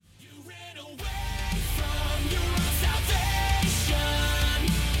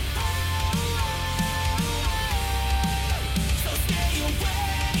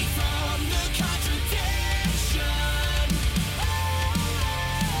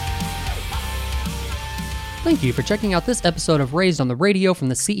Thank you for checking out this episode of Raised on the Radio from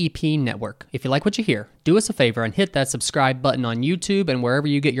the CEP Network. If you like what you hear, do us a favor and hit that subscribe button on YouTube and wherever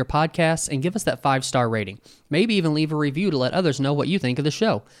you get your podcasts and give us that 5-star rating. Maybe even leave a review to let others know what you think of the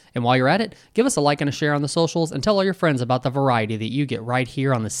show. And while you're at it, give us a like and a share on the socials and tell all your friends about the variety that you get right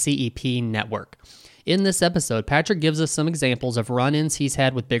here on the CEP Network. In this episode, Patrick gives us some examples of run-ins he's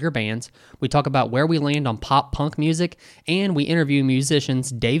had with bigger bands. We talk about where we land on pop-punk music, and we interview musicians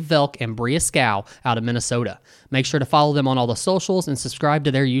Dave Velk and Brea Scow out of Minnesota. Make sure to follow them on all the socials and subscribe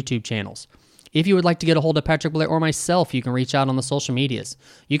to their YouTube channels. If you would like to get a hold of Patrick Blair or myself, you can reach out on the social medias.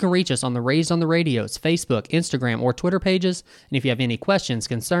 You can reach us on the Raised on the Radio's Facebook, Instagram, or Twitter pages. And if you have any questions,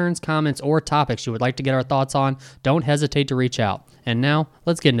 concerns, comments, or topics you would like to get our thoughts on, don't hesitate to reach out. And now,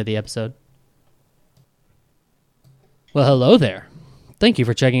 let's get into the episode. Well, hello there. Thank you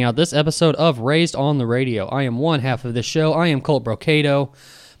for checking out this episode of Raised on the Radio. I am one half of this show. I am Colt Brocado.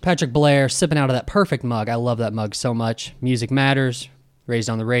 Patrick Blair, sipping out of that perfect mug. I love that mug so much. Music matters. Raised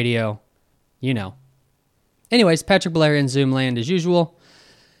on the Radio. You know. Anyways, Patrick Blair in Zoomland as usual.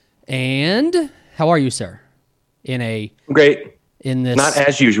 And how are you, sir? Great. In this not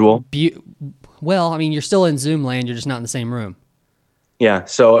as usual. Well, I mean, you're still in Zoomland. You're just not in the same room. Yeah.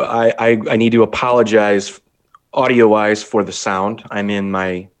 So I need to apologize audio-wise for the sound. I'm in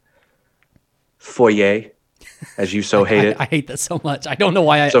my foyer, as you so hate it. I hate that so much. I don't know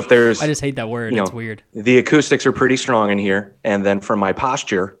why. I just hate that word. It's weird. The acoustics are pretty strong in here. And then for my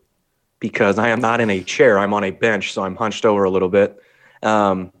posture, because I am not in a chair, I'm on a bench, so I'm hunched over a little bit.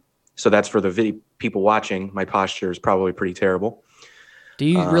 So that's for the people watching. My posture is probably pretty terrible. Do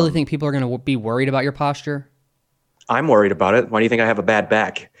you really think people are going to be worried about your posture? I'm worried about it. Why do you think I have a bad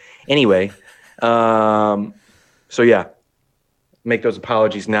back? Anyway, so yeah, make those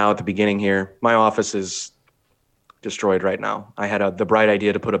apologies now at the beginning here. My office is destroyed right now. I had the bright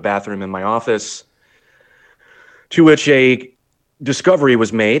idea to put a bathroom in my office, to which a discovery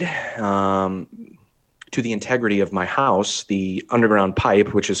was made to the integrity of my house. The underground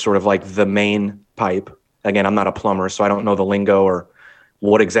pipe, which is sort of like the main pipe. Again, I'm not a plumber, so I don't know the lingo or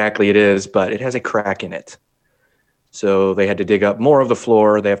what exactly it is, but it has a crack in it. So they had to dig up more of the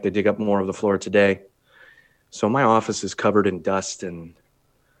floor. They have to dig up more of the floor today. So my office is covered in dust and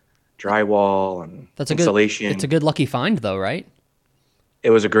drywall and insulation. It's a good lucky find, though, right?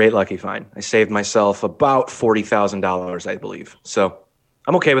 It was a great lucky find. I saved myself about $40,000, I believe. So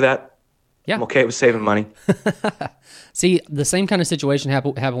I'm okay with that. Yeah. I'm okay with saving money. See, the same kind of situation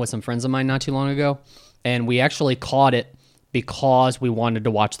happened with some friends of mine not too long ago, and we actually caught it because we wanted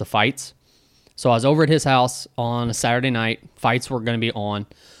to watch the fights. So I was over at his house on a Saturday night. Fights were going to be on.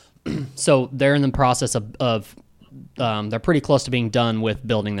 So they're in the process of they're pretty close to being done with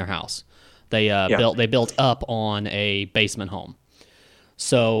building their house. They built up on a basement home.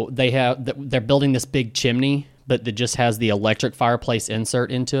 So they're building this big chimney, but that just has the electric fireplace insert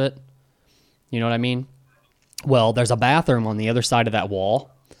into it. You know what I mean? Well, there's a bathroom on the other side of that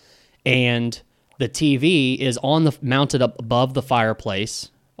wall, and the TV is mounted up above the fireplace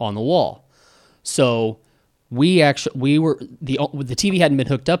on the wall. So the TV hadn't been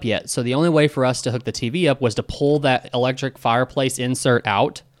hooked up yet, so the only way for us to hook the TV up was to pull that electric fireplace insert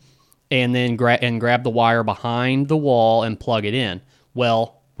out and then grab the wire behind the wall and plug it in.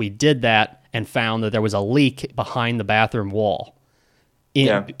 Well, we did that and found that there was a leak behind the bathroom wall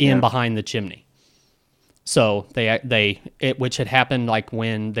behind the chimney. So which had happened like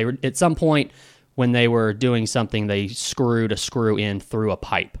when they were at some point when they were doing something, they screwed a screw in through a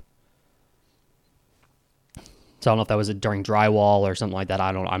pipe. So I don't know if that was during drywall or something like that.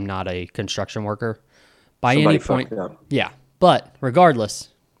 I'm not a construction worker by any point. Yeah, but regardless,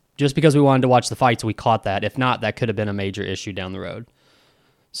 just because we wanted to watch the fights, we caught that. If not, that could have been a major issue down the road.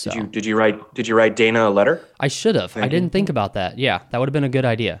 So did you write Dana a letter? I should have. I didn't think about that. Yeah, that would have been a good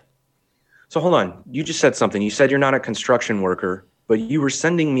idea. So hold on. You just said something. You said you're not a construction worker, but you were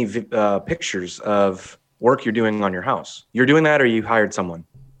sending me pictures of work you're doing on your house. You're doing that, or you hired someone?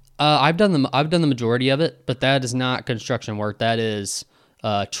 I've done the majority of it, but that is not construction work. That is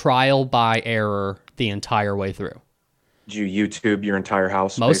trial by error the entire way through. Did you YouTube your entire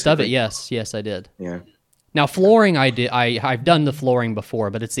house? Most of it, yes, I did. Yeah. Now flooring, I've done the flooring before,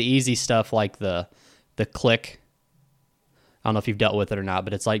 but it's the easy stuff like the click. I don't know if you've dealt with it or not,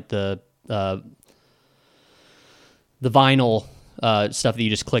 but it's like the vinyl stuff that you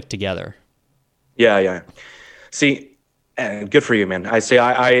just click together. Yeah. See. Good for you, man.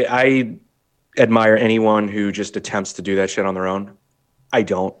 I admire anyone who just attempts to do that shit on their own. I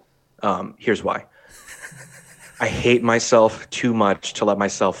don't. Here's why. I hate myself too much to let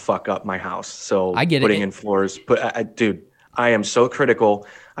myself fuck up my house. So I get putting in floors. Dude, I am so critical.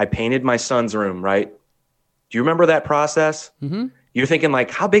 I painted my son's room, right? Do you remember that process? Mm-hmm. You're thinking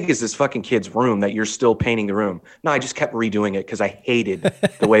like, how big is this fucking kid's room that you're still painting the room? No, I just kept redoing it because I hated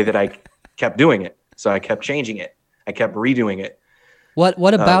the way that I kept doing it. So I kept changing it. I kept redoing it.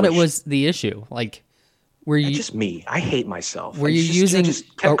 What about it was the issue? Like, were you just me? I hate myself. Were you I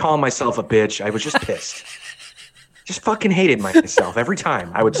just kept calling myself a bitch. I was just pissed. Just fucking hated myself every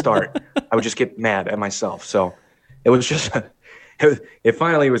time I would start. I would just get mad at myself. So it was just. It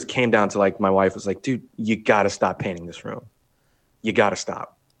finally came down to like my wife was like, dude, you got to stop painting this room. You got to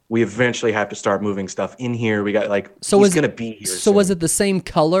stop. We eventually have to start moving stuff in here. We got like, he's going to be here. So was it the same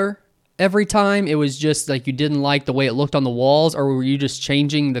color every time? It was just like you didn't like the way it looked on the walls, or were you just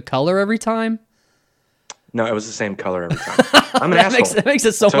changing the color every time? No, it was the same color every time. I'm an asshole. That makes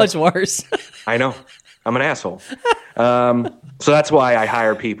it so much worse. I know. I'm an asshole. So that's why I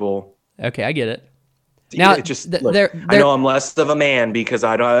hire people. Okay, I get it. Now, I know I'm less of a man because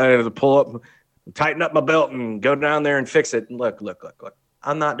I have to pull up, tighten up my belt, and go down there and fix it. Look.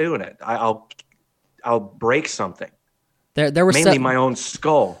 I'm not doing it. I'll break something. There was mainly my own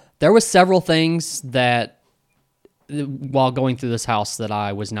skull. There was several things that, while going through this house, that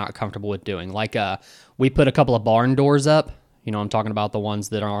I was not comfortable with doing. Like, we put a couple of barn doors up. You know, I'm talking about the ones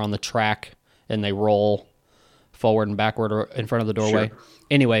that are on the track and they roll forward and backward or in front of the doorway. Sure.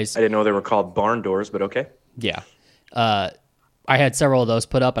 Anyways, I didn't know they were called barn doors, but okay. Yeah. I had several of those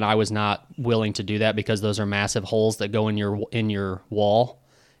put up, and I was not willing to do that because those are massive holes that go in your wall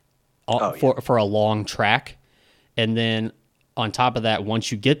for a long track. And then on top of that,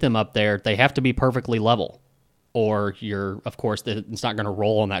 once you get them up there, they have to be perfectly level, or of course, it's not going to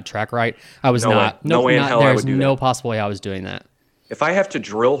roll on that track right. I was no way in hell I would do that. There's no possible way I was doing that. If I have to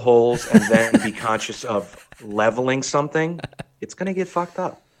drill holes and then be conscious of leveling something, it's going to get fucked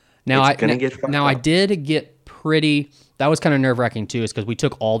up. I did get pretty. That was kind of nerve-wracking too, is because we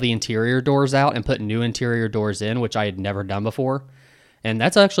took all the interior doors out and put new interior doors in, which I had never done before. And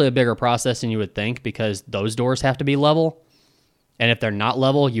that's actually a bigger process than you would think, because those doors have to be level. And if they're not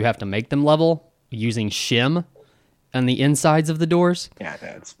level, you have to make them level using shim on the insides of the doors.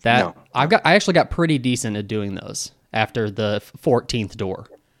 Yeah, I actually got pretty decent at doing those after the 14th door.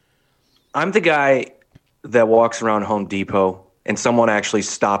 I'm the guy that walks around Home Depot and someone actually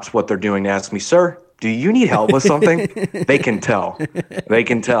stops what they're doing to ask me, sir, do you need help with something? They can tell.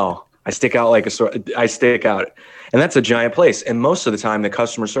 I stick out like I stick out. And that's a giant place. And most of the time, the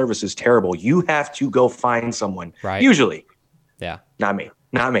customer service is terrible. You have to go find someone. Right. Usually. Yeah. Not me.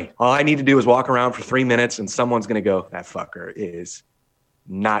 All I need to do is walk around for 3 minutes and someone's going to go, that fucker is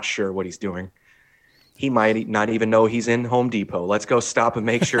not sure what he's doing. He might not even know he's in Home Depot. Let's go stop and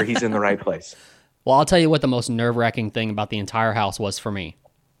make sure he's in the right place. Well, I'll tell you what the most nerve-wracking thing about the entire house was for me.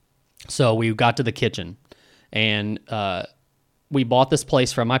 So we got to the kitchen, and we bought this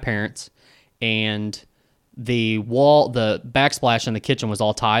place from my parents, and the backsplash in the kitchen was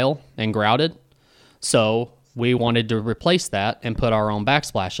all tile and grouted. So we wanted to replace that and put our own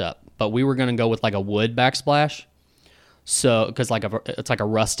backsplash up, but we were going to go with like a wood backsplash. So, because it's like a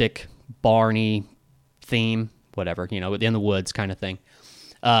rustic, barny theme, whatever, in the woods kind of thing.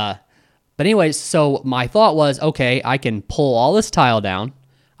 But anyways, so my thought was, okay, I can pull all this tile down.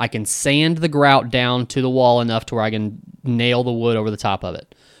 I can sand the grout down to the wall enough to where I can nail the wood over the top of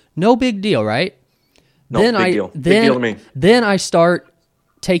it. No big deal, right? No, big deal. Big deal to me. Then I start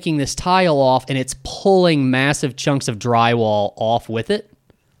taking this tile off, and it's pulling massive chunks of drywall off with it.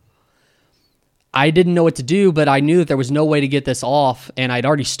 I didn't know what to do, but I knew that there was no way to get this off, and I'd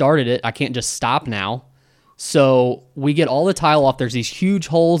already started it. I can't just stop now. So we get all the tile off. There's these huge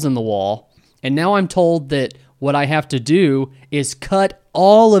holes in the wall, and now I'm told that what I have to do is cut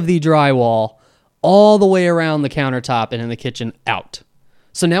all of the drywall all the way around the countertop and in the kitchen out.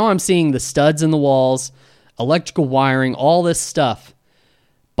 So now I'm seeing the studs in the walls, electrical wiring, all this stuff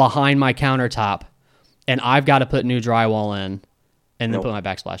behind my countertop, and I've got to put new drywall in and then put my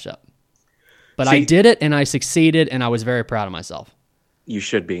backsplash up. But I did it, and I succeeded, and I was very proud of myself. You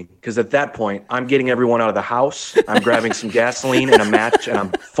should be, because at that point, I'm getting everyone out of the house. I'm grabbing some gasoline and a match,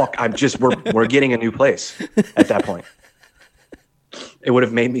 and we're getting a new place at that point. It would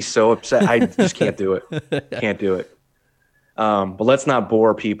have made me so upset. I just can't do it. Can't do it. But let's not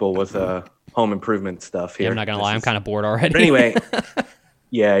bore people with home improvement stuff here. Yeah, I'm not going to lie. I'm kind of bored already. But anyway,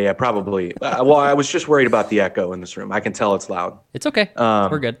 yeah, probably. Well, I was just worried about the echo in this room. I can tell it's loud. It's okay.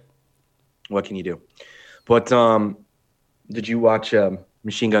 We're good. What can you do? But did you watch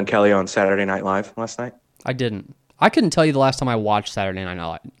Machine Gun Kelly on Saturday Night Live last night? I didn't. I couldn't tell you the last time I watched Saturday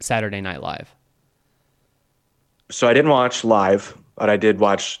Night Live. So I didn't watch live, but I did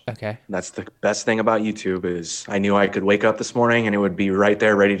watch. Okay. That's the best thing about YouTube is I knew I could wake up this morning and it would be right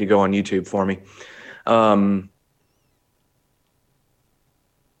there ready to go on YouTube for me.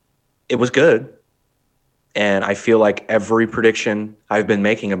 it was good. And I feel like every prediction I've been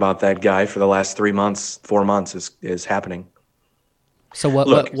making about that guy for the last 3 months, 4 months is happening. So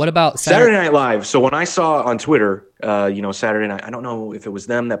Look, what about Saturday Night Live? So when I saw on Twitter, Saturday night, I don't know if it was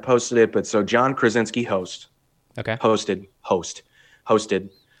them that posted it, but so John Krasinski hosted.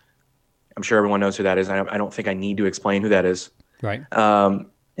 I'm sure everyone knows who that is. I don't think I need to explain who that is. Right.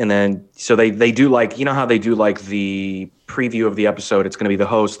 And then so they do like, you know how they do like the preview of the episode. It's going to be the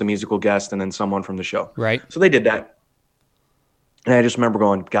host, the musical guest, and then someone from the show. Right. So they did that, and I just remember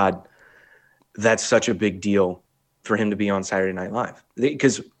going, God, that's such a big deal for him to be on Saturday Night Live.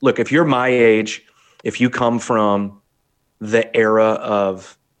 Because look, if you're my age, if you come from the era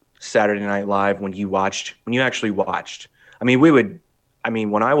of Saturday Night Live when you actually watched,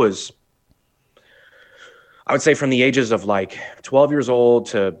 when I would say from the ages of like 12 years old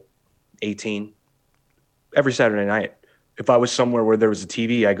to 18, every Saturday night, if I was somewhere where there was a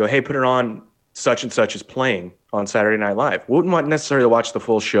TV, I go, hey, put it on, such and such is playing on Saturday Night Live. Wouldn't want necessarily watch the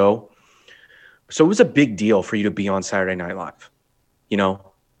full show. So it was a big deal for you to be on Saturday Night Live.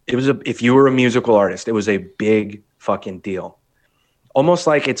 If you were a musical artist, it was a big fucking deal. Almost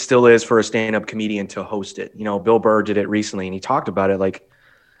like it still is for a stand-up comedian to host it. Bill Burr did it recently, and he talked about it like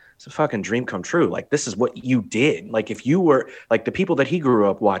it's a fucking dream come true. Like, this is what you did. Like, if you were like the people that he grew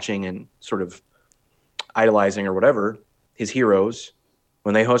up watching and sort of idolizing or whatever, his heroes,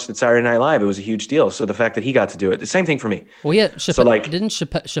 when they hosted Saturday Night Live, it was a huge deal. So the fact that he got to do it, the same thing for me. Well, yeah,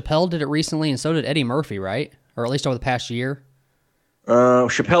 Chappelle did it recently, and so did Eddie Murphy, right? Or at least over the past year.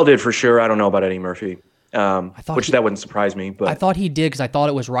 Chappelle did for sure. I don't know about Eddie Murphy, that wouldn't surprise me. But I thought he did, because I thought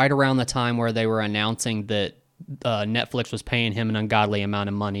it was right around the time where they were announcing that Netflix was paying him an ungodly amount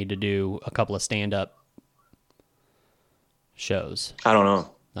of money to do a couple of stand-up shows. I don't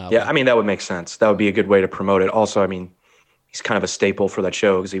know. Yeah, that would make sense. That would be a good way to promote it. Also, he's kind of a staple for that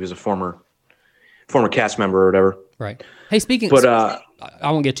show because he was a former cast member or whatever. Right. Hey,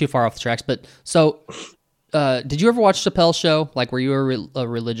 I won't get too far off the tracks, but so did you ever watch Chappelle's show? Like, were you a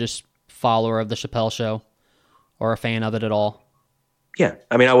religious follower of the Chappelle show or a fan of it at all? Yeah.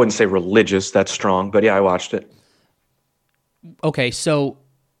 I wouldn't say religious, that's strong, but yeah, I watched it. Okay, so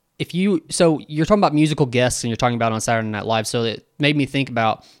you're talking about musical guests and you're talking about on Saturday Night Live, so it made me think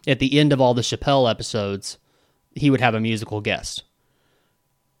about at the end of all the Chappelle episodes, he would have a musical guest.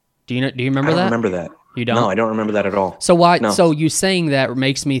 Do you remember that? I don't remember that. You don't? No, I don't remember that at all. So why? No. So you saying that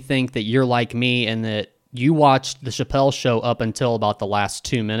makes me think that you're like me and that you watched the Chappelle show up until about the last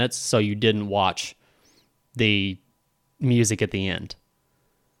 2 minutes, so you didn't watch the music at the end.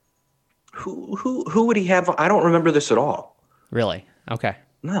 Who would he have? I don't remember this at all. Really? Okay.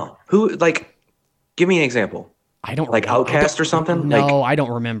 No. Who? Like, give me an example. I don't like remember. Outkast or something. No, I don't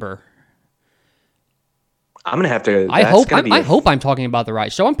remember. I'm gonna have to. I hope I'm talking about the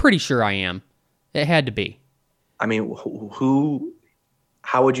right show. I'm pretty sure I am. It had to be. Who?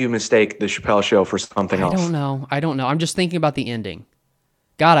 How would you mistake the Chappelle show for something else? I don't know. I'm just thinking about the ending.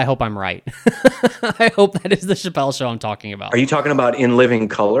 God, I hope I'm right. I hope that is the Chappelle show I'm talking about. Are you talking about In Living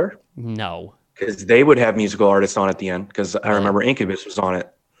Color? No. Because they would have musical artists on at the end, because I remember Incubus was on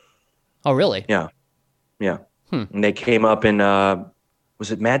it. Oh, really? Yeah. And they came up in, was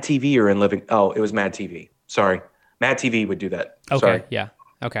it Mad TV or In Living? Oh, it was Mad TV. Sorry. Mad TV would do that. Okay, Sorry. yeah.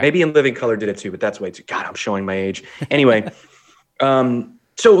 Okay. Maybe In Living Color did it too, but that's way too. God, I'm showing my age. Anyway,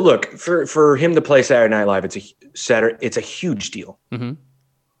 so look, for him to play Saturday Night Live, it's a huge deal. Mm-hmm.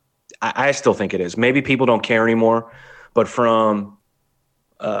 I still think it is. Maybe people don't care anymore, but from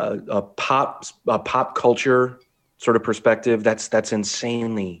a pop culture sort of perspective, that's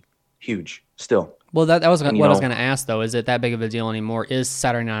insanely huge still. Well, that was what I was going to ask, though. Is it that big of a deal anymore? Is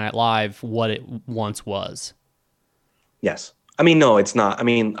Saturday Night Live what it once was? Yes. No, it's not.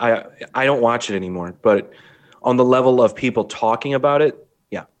 I don't watch it anymore, but on the level of people talking about it,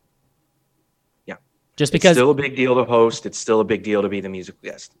 yeah. Just because it's still a big deal to host, it's still a big deal to be the musical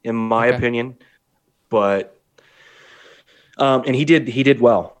guest, in my opinion. But and he did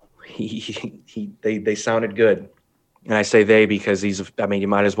well. They sounded good. And I say they because you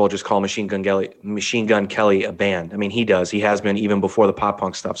might as well just call Machine Gun Kelly a band. He does. He has been even before the pop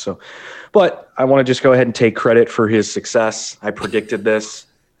punk stuff. So, but I want to just go ahead and take credit for his success. I predicted this.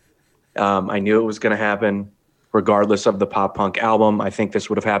 I knew it was going to happen regardless of the pop punk album. I think this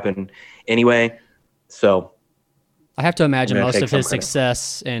would have happened anyway. So I have to imagine most of his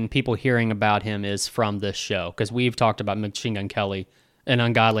success and people hearing about him is from this show, because we've talked about Machine Gun Kelly an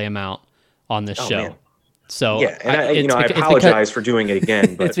ungodly amount on this show. Man. So yeah, and I apologize for doing it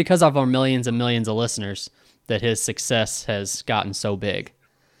again, but it's because of our millions and millions of listeners that his success has gotten so big.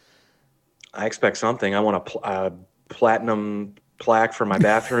 I expect something. I want a platinum plaque for my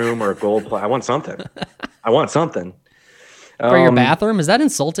bathroom or a gold plaque. I want something. I want something. For your bathroom? Is that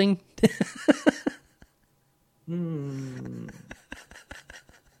insulting? Not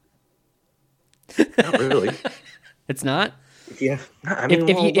really. It's not? Yeah. I mean,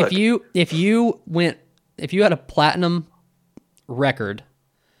 if you had a platinum record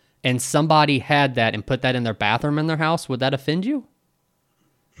and somebody had that and put that in their bathroom in their house, would that offend you?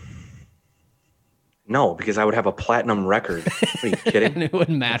 No, because I would have a platinum record. Are you kidding? And it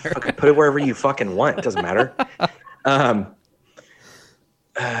wouldn't matter. Fucking put it wherever you fucking want. It doesn't matter.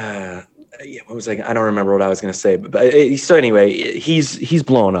 Yeah, what was I don't remember what I was going to say. But so anyway, he's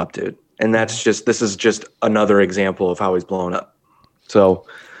blown up, dude. And this is just another example of how he's blown up. So,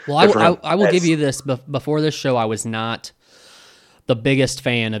 well, I will give you this. Before this show, I was not the biggest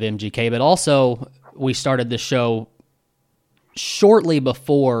fan of MGK, but also we started the show shortly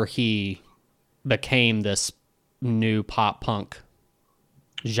before he became this new pop punk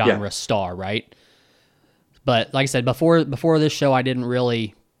genre star, right? But like I said, before this show, I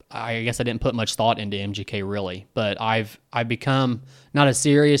guess I didn't put much thought into MGK really, but I've become not a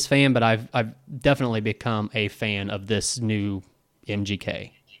serious fan, but I've definitely become a fan of this new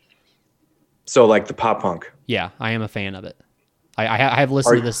MGK. So like the pop punk. Yeah, I am a fan of it. I have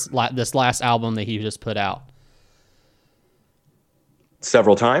listened to this last album that he just put out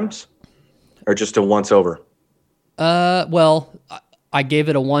several times, or just a once over. Well, I gave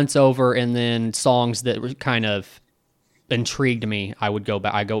it a once over, and then songs that were kind of intrigued me, I go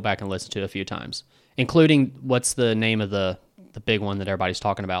back and listen to a few times, including what's the name of the big one that everybody's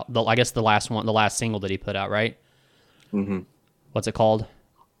talking about? I guess the last single that he put out, right? Mm-hmm. What's it called?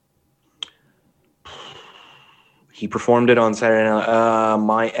 He performed it on Saturday Night.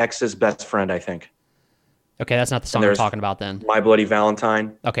 My Ex's Best Friend, I think. Okay, that's not the song I'm talking about then. My Bloody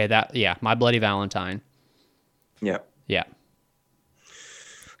Valentine. Okay, My Bloody Valentine. Yeah. Yeah.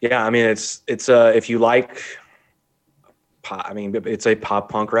 Yeah, I mean it's if you like pop, I mean it's a pop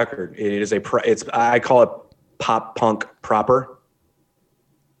punk record. It is I call it pop punk proper.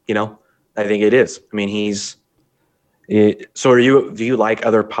 You know, I think it is. I mean so do you like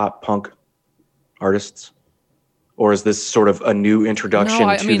other pop punk artists? Or is this sort of a new introduction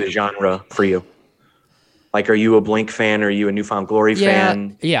to the genre for you? Like, are you a Blink fan? Or are you a New Found Glory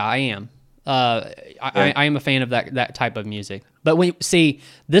fan? Yeah, I am. I am a fan of that type of music. But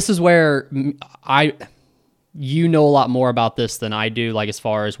this is where you know a lot more about this than I do, like as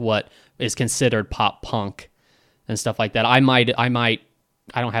far as what is considered pop punk and stuff like that. I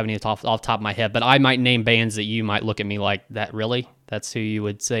don't have any off the top of my head, but I might name bands that you might look at me like, that really? That's who you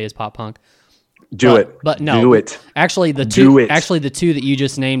would say is pop punk? But no. Do it. Actually, the two that you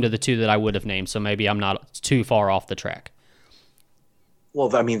just named are the two that I would have named, so maybe I'm not too far off the track.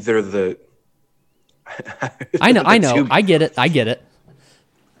 Well, I mean, they're the... I know. I get it.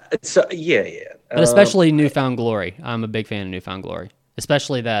 So, yeah. But especially New Found Glory. I'm a big fan of New Found Glory.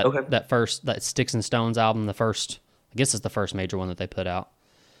 Especially that Sticks and Stones album, I guess it's the first major one that they put out.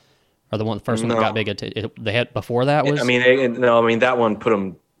 Or the first one that got big. They had before that was... that one put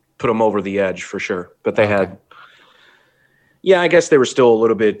them over the edge for sure. But they had... Yeah, I guess they were still a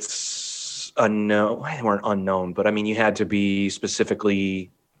little bit unknown. They weren't unknown, but I mean, you had to be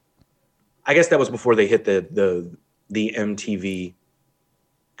specifically... I guess that was before they hit the MTV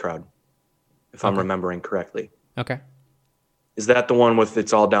crowd, if I'm remembering correctly. Okay. Is that the one with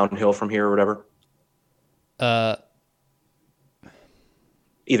It's All Downhill From Here or whatever?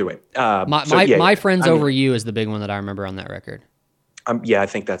 Either way. My Friends Over You is the big one that I remember on that record. I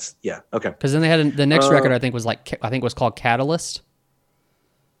think that's, okay. Because then they had the next record, I think was called Catalyst.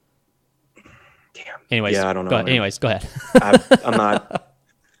 Damn. Anyways, I don't know. Go ahead.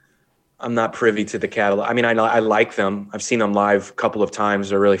 I'm not privy to the catalog. I mean, I like them. I've seen them live a couple of times.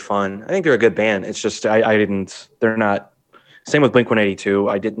 They're really fun. I think they're a good band. It's just they're not. Same with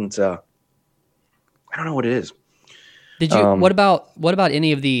Blink-182. I don't know what it is. Did you? What about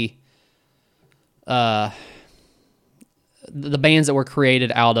any of the bands that were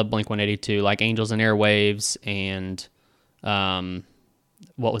created out of Blink-182, like Angels and Airwaves and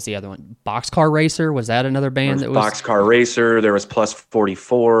what was the other one? Boxcar Racer? Was that another band that was? Boxcar Racer. There was Plus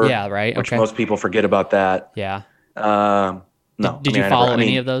 44. Yeah, right. Which most people forget about that. Yeah. No. Did you follow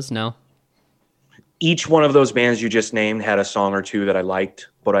any of those? No. Each one of those bands you just named had a song or two that I liked,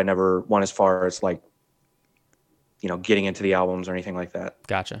 but I never went as far as like, getting into the albums or anything like that.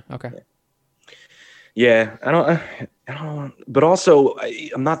 Gotcha. Okay. Yeah, I don't. But also,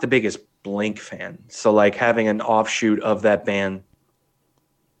 I'm not the biggest Blink fan. So like having an offshoot of that band.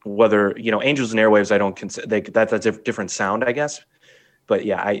 Whether Angels and Airwaves, I don't consider that's a different sound, I guess. But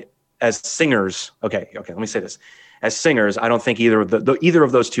yeah, as singers, okay. Let me say this: as singers, I don't think either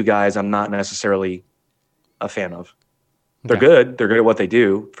of those two guys I'm not necessarily a fan of. They're Okay. good. They're good at what they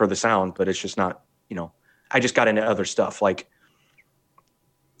do for the sound, but it's just not, I just got into other stuff. Like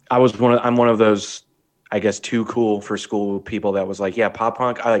I'm one of those, I guess, too cool for school people that was like, yeah, pop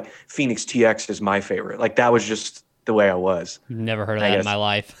punk. I like Phoenix TX is my favorite. Like that was just the way I was. Never heard of I that in guess. my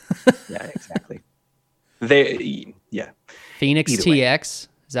life. Yeah, exactly. Yeah. Phoenix Either way. TX.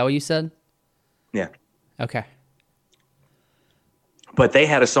 Is that what you said? Yeah. Okay. But they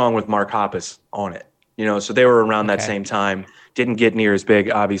had a song with Mark Hoppus on it, so they were around that Okay. same time. Didn't get near as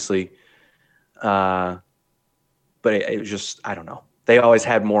big, obviously. But it was just, I don't know. They always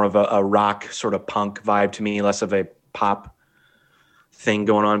had more of a rock sort of punk vibe to me, less of a pop thing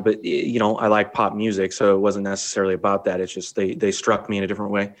going on. But, I like pop music, so it wasn't necessarily about that. It's just they struck me in a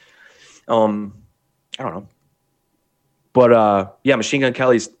different way. I don't know. But, yeah, Machine Gun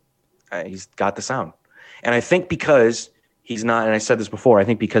Kelly's he's got the sound. And I think because he's not, and I said this before, I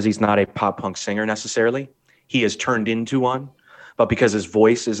think because he's not a pop punk singer necessarily, he has turned into one. But because his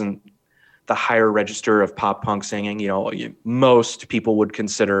voice isn't the higher register of pop punk singing, most people would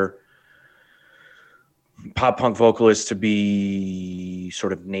consider pop punk vocalists to be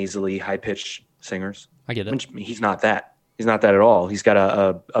sort of nasally, high pitched singers. I get it. He's not that. He's not that at all. He's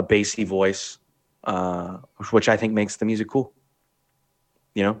got a bassy voice, which I think makes the music cool.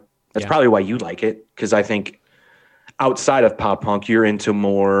 That's probably why you like it, because I think outside of pop punk, you're into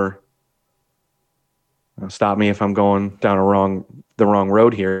more. Stop me if I'm going down the wrong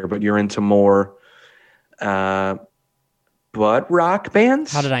road here, but you're into more butt rock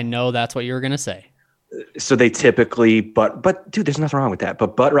bands. How did I know that's what you were going to say? So they typically, but dude, there's nothing wrong with that.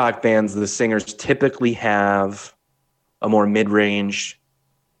 But butt rock bands, the singers typically have a more mid-range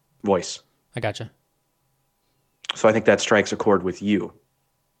voice. I gotcha. So I think that strikes a chord with you.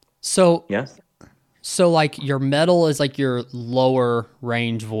 So Yeah. So like your metal is like your lower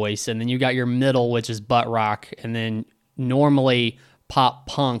range voice, and then you got your middle, which is butt rock, and then normally pop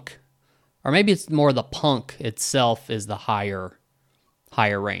punk, or maybe it's more the punk itself is the higher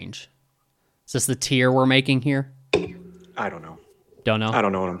range. Is this the tier we're making here? I don't know. Don't know. I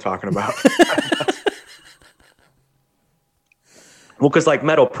don't know what I'm talking about. Well, because like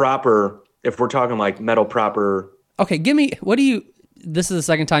metal proper, if we're talking like metal proper. Okay, this is the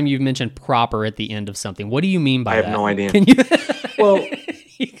second time you've mentioned proper at the end of something. What do you mean by that? I have no idea. Can you? Well,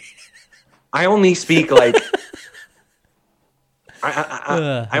 I only speak like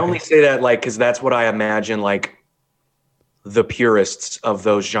I only say that like because that's what I imagine like the purists of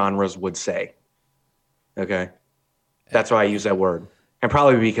those genres would say. Okay, that's why I use that word, and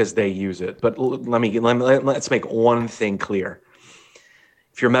probably because they use it. But let's make one thing clear.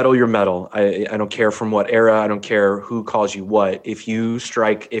 If you're metal, you're metal. I don't care from what era. I don't care who calls you what. If you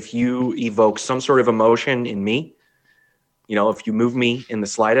evoke some sort of emotion in me, if you move me in the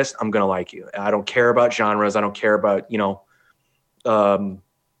slightest, I'm going to like you. I don't care about genres. I don't care about, I don't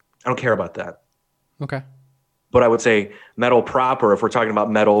care about that. Okay. But I would say metal proper, if we're talking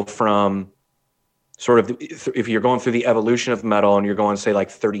about metal from sort of, if you're going through the evolution of metal and you're going, say, like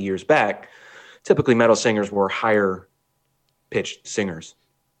 30 years back, typically metal singers were higher pitched singers.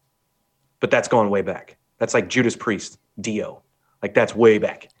 But that's going way back. That's like Judas Priest, Dio. Like that's way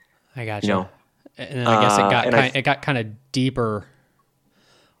back. I got you. And then I guess it got kind of deeper.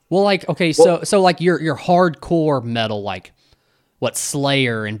 Well, like okay, so like your hardcore metal, like what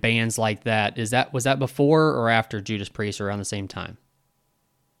Slayer and bands like that, was that before or after Judas Priest or around the same time?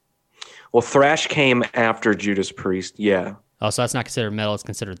 Well, thrash came after Judas Priest. Yeah. Oh, so that's not considered metal; it's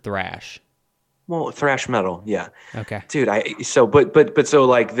considered thrash. Well, thrash metal, yeah. Okay. Dude, so like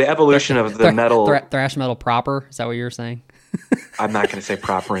the evolution of the metal thrash metal proper, is that what you were saying? I'm not going to say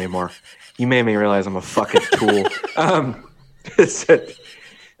proper anymore. You made me realize I'm a fucking tool. No,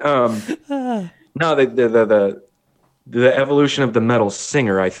 the evolution of the metal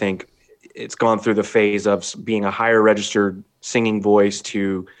singer, I think it's gone through the phase of being a higher registered singing voice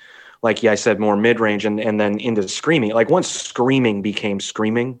to, like I said, more mid-range and then into screaming. Like once screaming became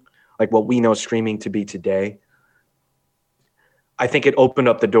screaming, like what we know screaming to be today, I think it opened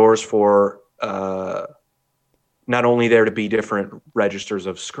up the doors for not only there to be different registers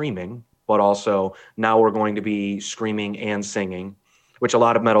of screaming, but also now we're going to be screaming and singing, which a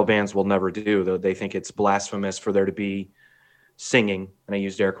lot of metal bands will never do, though they think it's blasphemous for there to be singing, and I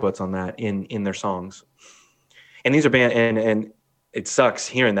used air quotes on that, in their songs. And these are and it sucks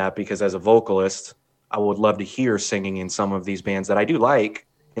hearing that, because as a vocalist, I would love to hear singing in some of these bands that I do like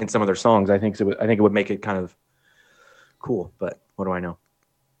in some of their songs. I think it would make it kind of cool, but what do I know?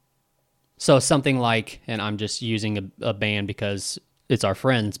 So something like, and I'm just using a band because it's our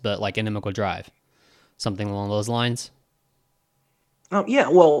friends, but like Inimical Drive. something along those lines. Oh, yeah.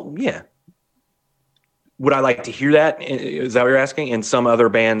 Well, yeah. Would I like to hear that? Is that what you're asking? In some other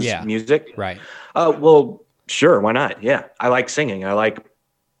band's music? Right. Well, sure. Why not? Yeah. I like singing.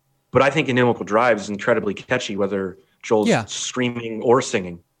 But I think Inimical Drive is incredibly catchy, whether Joel's screaming or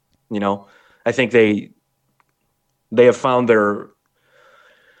singing. I think they have found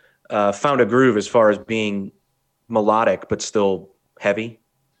found a groove as far as being melodic, but still heavy,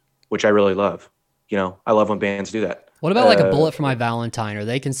 which I really love. I love when bands do that. What about like a Bullet for My Valentine? Are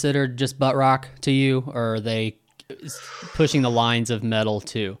they considered just butt rock to you, or are they pushing the lines of metal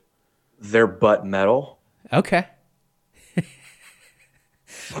too? They're butt metal. Okay.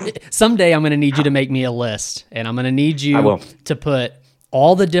 Someday I'm going to need you to make me a list, and I'm going to need you to put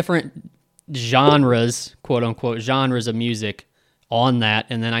all the different genres, quote unquote, genres of music on that,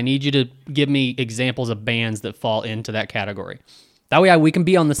 and then I need you to give me examples of bands that fall into that category. That way we can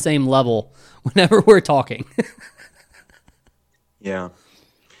be on the same level whenever we're talking. Yeah.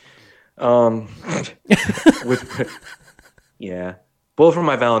 Yeah. Bullet for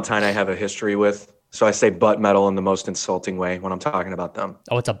My Valentine I have a history with, so I say butt metal in the most insulting way when I'm talking about them.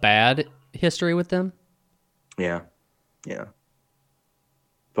 Oh, it's a bad history with them? Yeah. Yeah.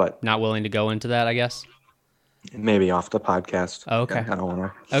 But not willing to go into that, I guess? Maybe off the podcast. Oh, okay. I don't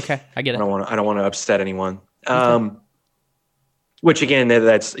want to. Okay, I get it. I don't want to upset anyone. Okay. Which again,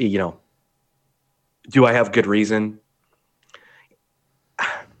 that's, do I have good reason?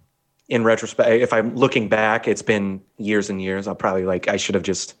 In retrospect, if I'm looking back, it's been years and years. I should have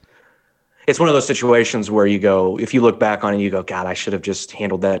just, it's one of those situations where you go, if you look back on it, you go, God, I should have just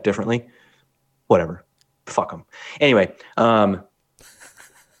handled that differently. Whatever. Fuck them. Anyway. But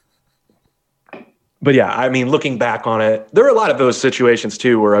yeah, I mean, looking back on it, there are a lot of those situations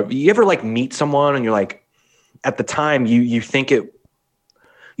too, where you ever like meet someone and you're like, at the time you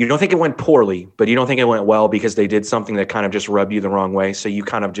don't think it went poorly, but you don't think it went well because they did something that kind of just rubbed you the wrong way. So you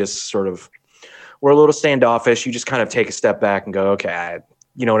kind of just sort of were a little standoffish. You just kind of take a step back and go, okay,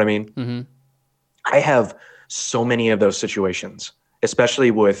 you know what I mean? Mm-hmm. I have so many of those situations, especially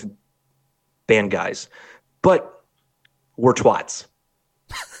with band guys, but we're twats.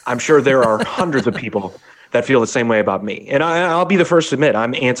 I'm sure there are hundreds of people that feel the same way about me. And I'll be the first to admit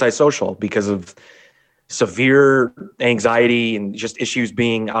I'm antisocial because of severe anxiety and just issues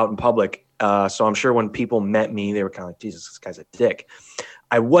being out in public. So I'm sure when people met me, they were kind of like, Jesus, this guy's a dick.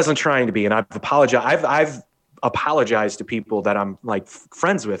 I wasn't trying to be, and I've apologized to people that I'm like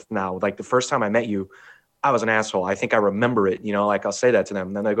friends with now. Like the first time I met you, I was an asshole. I think I remember it, like I'll say that to them.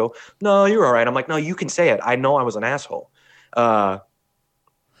 And then they go, no, you're all right. I'm like, no, you can say it. I know I was an asshole. For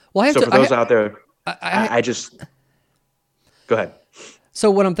those out there, I just go ahead. So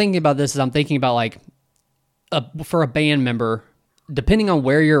what I'm thinking about this is I'm thinking about like for a band member, depending on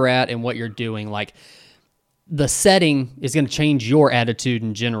where you're at and what you're doing, like the setting is going to change your attitude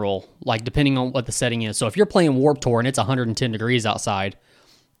in general, like depending on what the setting is. So if you're playing Warped Tour and it's 110 degrees outside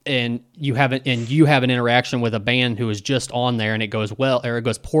and you have an interaction with a band who is just on there and it goes well or it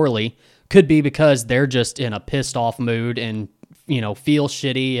goes poorly, could be because they're just in a pissed off mood and feel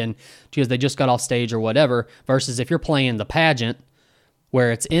shitty and because they just got off stage or whatever, versus if you're playing the pageant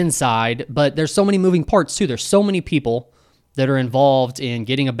where it's inside, but there's so many moving parts too. There's so many people that are involved in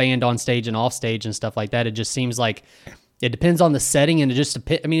getting a band on stage and off stage and stuff like that. It just seems like it depends on the setting and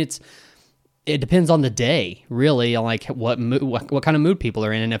it depends on the day really, on like what kind of mood people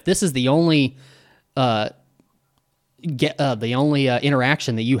are in. And if this is the only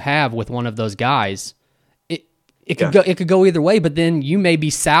interaction that you have with one of those guys, it could go either way, but then you may be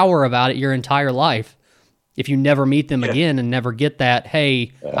sour about it your entire life if you never meet them again and never get that,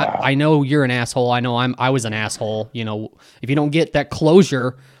 hey, I know you're an asshole. I know I was an asshole. If you don't get that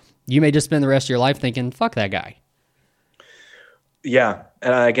closure, you may just spend the rest of your life thinking, fuck that guy. Yeah.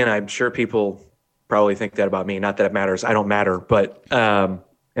 Again, I'm sure people probably think that about me. Not that it matters. I don't matter, but, and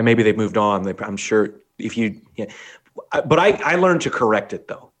maybe they've moved on. I'm sure but I learned to correct it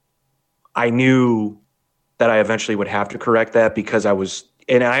though. I knew that I eventually would have to correct that because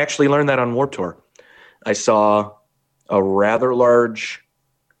and I actually learned that on Warped Tour. I saw a rather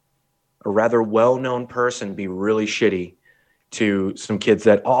well-known person be really shitty to some kids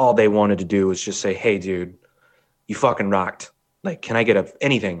that all they wanted to do was just say, hey, dude, you fucking rocked. Like, can I get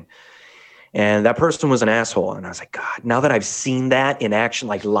anything? And that person was an asshole. And I was like, God, now that I've seen that in action,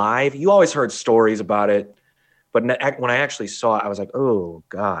 like live, you always heard stories about it. But when I actually saw it, I was like, oh,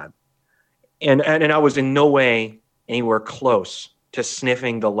 God. And I was in no way anywhere close to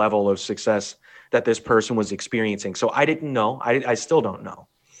sniffing the level of success that this person was experiencing. So I didn't know. I still don't know.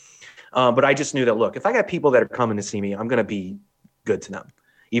 But I just knew that, look, if I got people that are coming to see me, I'm going to be good to them.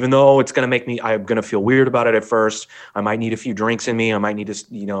 Even though it's going to make me, I'm going to feel weird about it at first. I might need a few drinks in me. I might need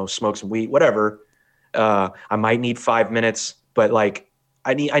to, smoke some weed, whatever. I might need 5 minutes, but like,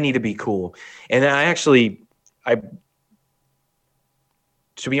 I need to be cool. And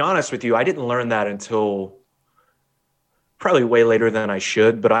to be honest with you, I didn't learn that until probably way later than I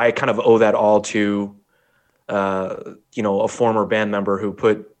should, but I kind of owe that all to, a former band member who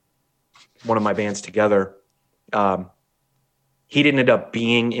put one of my bands together. He didn't end up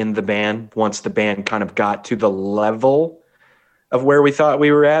being in the band once the band kind of got to the level of where we thought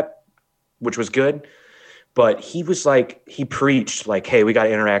we were at, which was good. But he was like, he preached like, hey, we got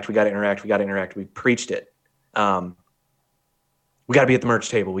to interact. We preached it. We got to be at the merch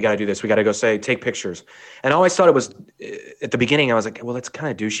table. We got to do this. We got to go take pictures. And I always thought it was, at the beginning, I was like, well, that's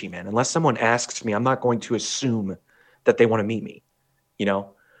kind of douchey, man. Unless someone asks me, I'm not going to assume that they want to meet me,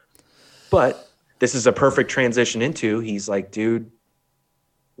 But this is a perfect transition into, he's like, dude,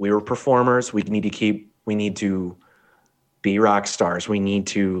 we were performers. We need to be rock stars. We need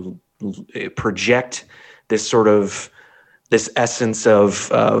to project this essence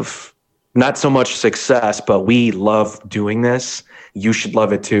of not so much success, but we love doing this. You should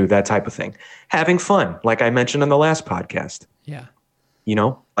love it too. That type of thing. Having fun. Like I mentioned on the last podcast. Yeah.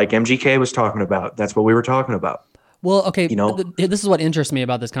 Like MGK was talking about. That's what we were talking about. Well, okay. This is what interests me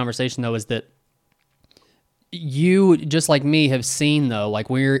about this conversation though, is that you, just like me, have seen though, like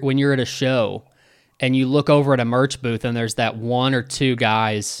when you're at a show and you look over at a merch booth and there's that one or two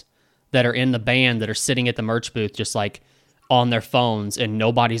guys that are in the band that are sitting at the merch booth just like on their phones and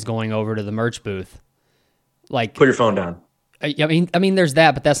nobody's going over to the merch booth. Like, put your phone down. I mean, there's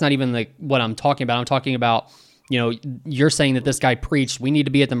that, but that's not even like what I'm talking about. I'm talking about, you're saying that this guy preached, we need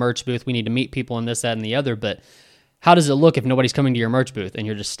to be at the merch booth. We need to meet people and this, that, and the other. But how does it look if nobody's coming to your merch booth and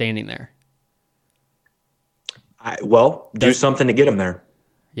you're just standing there? Do something to get them there.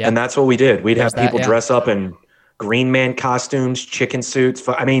 Yeah. And that's what we did. We'd have people dress up in Green Man costumes, chicken suits.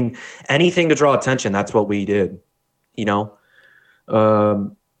 I mean, anything to draw attention. That's what we did,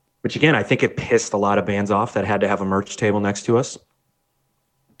 Which again, I think it pissed a lot of bands off that had to have a merch table next to us.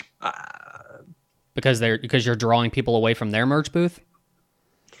 Because you're drawing people away from their merch booth?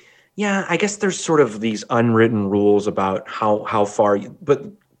 Yeah, I guess there's sort of these unwritten rules about how far but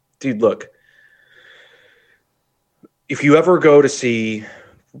dude, look. If you ever go to see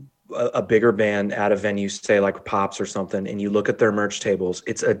a bigger band at a venue, say like Pops or something, and you look at their merch tables,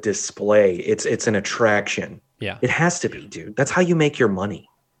 it's a display. It's an attraction. Yeah. It has to be, dude. That's how you make your money.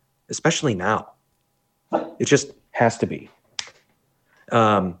 Especially now. It just has to be.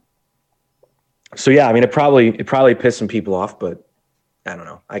 So yeah, I mean, it probably pissed some people off, but I don't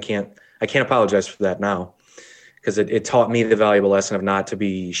know. I can't apologize for that now because it taught me the valuable lesson of not to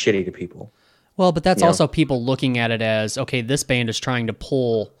be shitty to people. Well, but that's also people looking at it as, okay, this band is trying to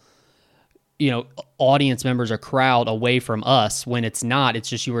pull, audience members or crowd away from us when it's not. It's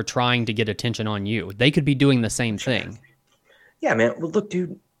just you were trying to get attention on you. They could be doing the same thing. Yeah, man. Well, look,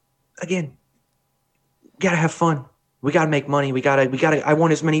 dude. Again, gotta have fun. We gotta make money. We gotta. I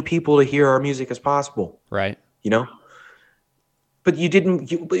want as many people to hear our music as possible. Right. But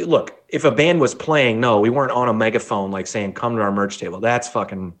look. If a band was playing, no, we weren't on a megaphone like saying, "Come to our merch table." That's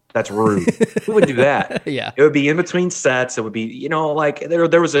rude. We wouldn't do that. Yeah. It would be in between sets. It would be, like there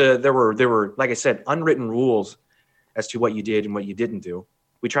were like I said, unwritten rules as to what you did and what you didn't do.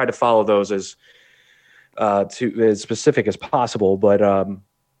 We tried to follow those as specific as possible, but.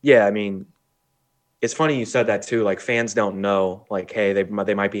 Yeah, I mean, it's funny you said that too. Like fans don't know, like, hey, they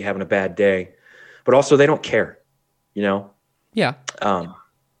might be having a bad day, but also they don't care, Yeah.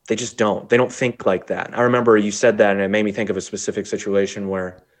 They just don't. They don't think like that. I remember you said that, and it made me think of a specific situation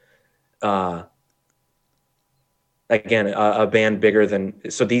where, again, a band bigger than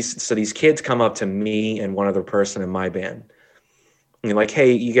these kids come up to me and one other person in my band, and like,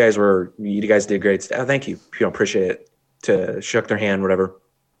 hey, you guys did great. Oh, thank you. Appreciate it. Shook their hand, whatever.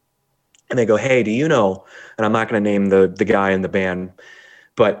 And they go, hey, do you know, and I'm not going to name the guy in the band,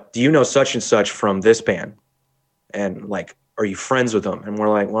 but do you know such and such from this band? And like, are you friends with them? And we're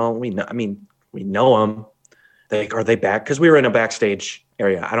like, well, we know them. Are they back? Because we were in a backstage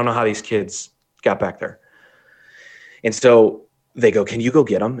area. I don't know how these kids got back there. And so they go, can you go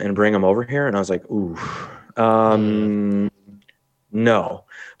get them and bring them over here? And I was like, ooh, no.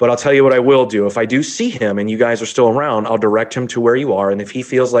 But I'll tell you what I will do. If I do see him and you guys are still around, I'll direct him to where you are. And if he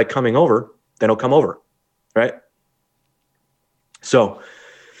feels like coming over, then he'll come over. Right? So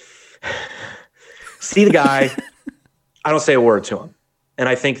see the guy. I don't say a word to him. And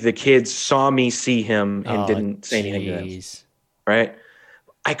I think the kids saw me see him and didn't say anything to him. Right?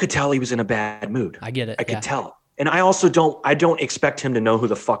 I could tell he was in a bad mood. I get it. I could tell. And I also don't expect him to know who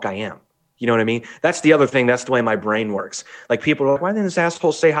the fuck I am. You know what I mean? That's the other thing. That's the way my brain works. Like people are like, why didn't this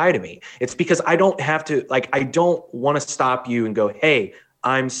asshole say hi to me? It's because I don't have to, like, I don't want to stop you and go, hey,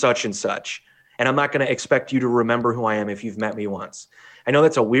 I'm such and such. And I'm not going to expect you to remember who I am if you've met me once. I know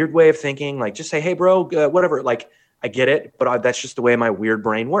that's a weird way of thinking. Like, just say, hey, bro, whatever. Like, I get it, but that's just the way my weird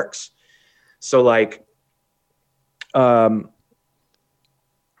brain works. So like, so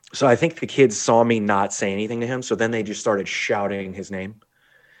I think the kids saw me not say anything to him. So then they just started shouting his name.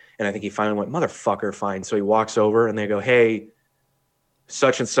 And I think he finally went, motherfucker, fine. So he walks over and they go, hey,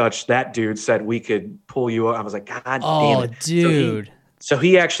 such and such, that dude said we could pull you up. I was like, God damn it. Dude. So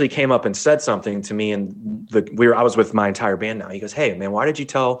he actually came up and said something to me, and I was with my entire band now. He goes, hey, man, why did you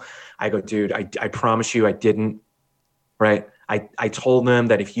tell? I go, dude, I promise you I didn't, right? I told them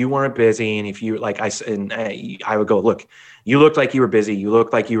that if you weren't busy and if you, like, I would go, look, you looked like you were busy. You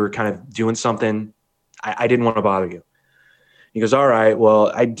looked like you were kind of doing something. I didn't want to bother you. He goes, all right, well,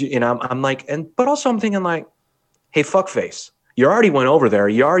 I do. And I'm like, but also I'm thinking like, hey, fuckface, you already went over there.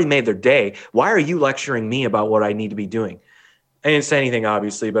 You already made their day. Why are you lecturing me about what I need to be doing? I didn't say anything,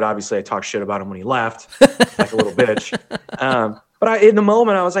 obviously, but obviously I talked shit about him when he left, like a little bitch. But in the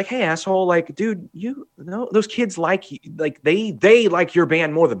moment, I was like, hey, asshole, like, dude, you know, those kids like you, like they like your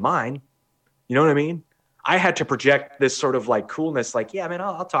band more than mine. You know what I mean? I had to project this sort of like coolness, like, yeah, man,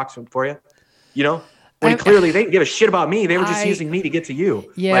 I'll talk to him for you. You know? When clearly they didn't give a shit about me. They were just using me to get to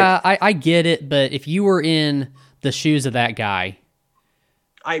you. Yeah, like, I get it, but if you were in the shoes of that guy,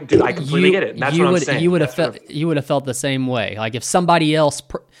 I completely get it. And that's what I'm saying. You would have felt the same way. Like if somebody else,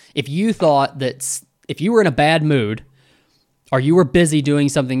 if you thought that, if you were in a bad mood, or you were busy doing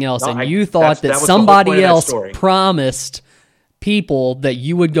something else, and you thought that somebody else promised people that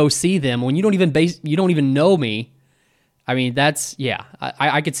you would go see them when you don't even know me. I mean, that's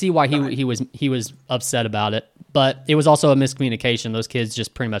I could see why he was upset about it, but it was also a miscommunication. Those kids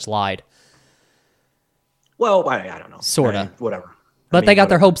just pretty much lied. Well, I don't know. Sorta. Whatever. But they got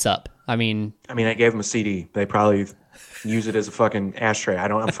their hopes up. I mean, I gave them a CD. They probably use it as a fucking ashtray. I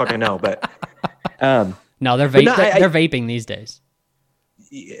don't fucking know, but no, they're vaping these days.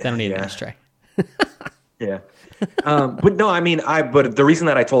 Yeah, they don't need an ashtray. Yeah. But no, but the reason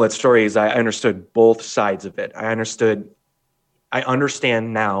that I told that story is I understood both sides of it. I understand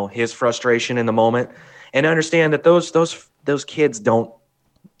now his frustration in the moment, and I understand that those kids don't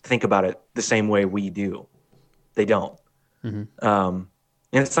think about it the same way we do. They don't. Mm-hmm. And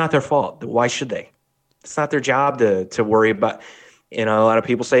it's not their fault. Why should they? It's not their job to worry about, a lot of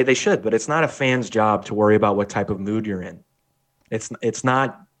people say they should, but it's not a fan's job to worry about what type of mood you're in. It's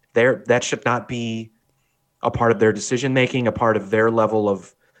not there. That should not be a part of their decision making, a part of their level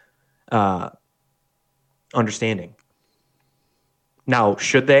of understanding. Now,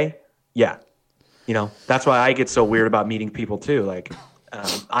 should they? Yeah. That's why I get so weird about meeting people too. Like,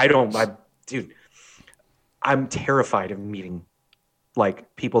 I'm terrified of meeting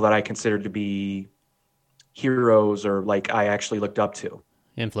like people that I consider to be heroes or like I actually looked up to.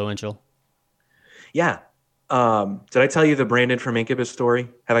 Influential. Yeah. Did I tell you the Brandon from Incubus story?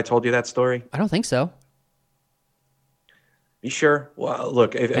 Have I told you that story? I don't think so. You sure? Well,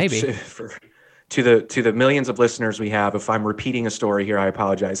 look, maybe to the millions of listeners we have, if I'm repeating a story here, I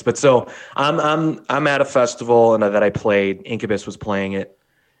apologize. But so I'm at a festival and that I played. Incubus was playing it,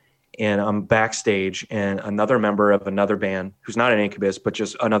 and I'm backstage, and another member of another band who's not an Incubus, but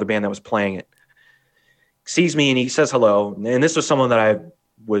just another band that was playing it, sees me and he says hello. And this was someone that I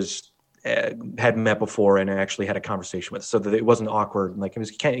had met before and I actually had a conversation with, so that it wasn't awkward. Like it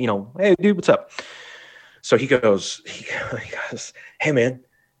was, hey dude, what's up? So he goes, hey man,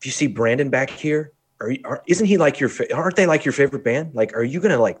 do you see Brandon back here? Isn't he like aren't they like your favorite band? Like, are you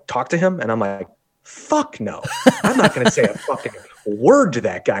going to like talk to him? And I'm like, fuck no. I'm not going to say a fucking word to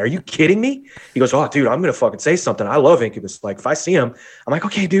that guy. Are you kidding me? He goes, oh dude, I'm going to fucking say something. I love Incubus. Like if I see him, I'm like,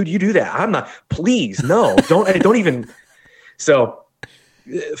 okay, dude, you do that. I'm not, please. No, don't even. So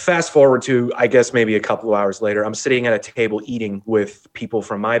fast forward to, I guess maybe a couple of hours later, I'm sitting at a table eating with people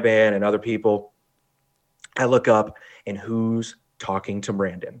from my band and other people. I look up and who's talking to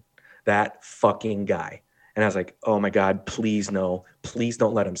Brandon? That fucking guy. And I was like, oh my God, please no. Please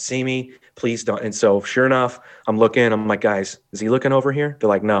don't let him see me. Please don't. And so sure enough, I'm looking. I'm like, guys, is he looking over here? They're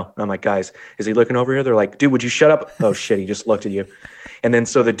like, no. And I'm like, guys, is he looking over here? They're like, dude, would you shut up? Oh shit, he just looked at you. And then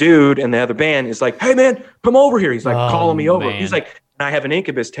so the dude and the other band is like, hey man, come over here. He's like calling me over. He's like, I have an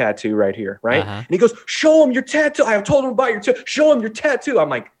Incubus tattoo right here, right? And he goes, show him your tattoo. I have told him about your tattoo. Show him your tattoo. I'm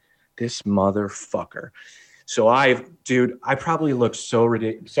like, this motherfucker. So I probably look so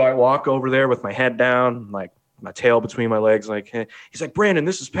ridiculous. So I walk over there with my head down, like my tail between my legs. Like, hey. He's like, Brandon,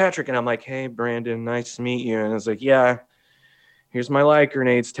 this is Patrick. And I'm like, hey, Brandon, nice to meet you. And I was like, yeah, here's my like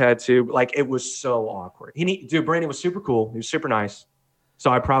grenades tattoo. Like, it was so awkward. Dude, Brandon was super cool. He was super nice.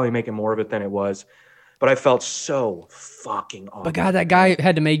 So I'd probably make it more of it than it was. But I felt so fucking awkward. But God, that guy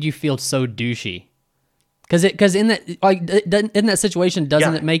had to make you feel so douchey. Because in that situation,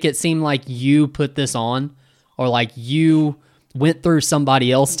 doesn't it make it seem like you put this on, or like you went through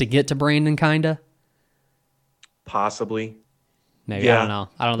somebody else to get to Brandon, kinda? Possibly. Maybe. Yeah. I don't know.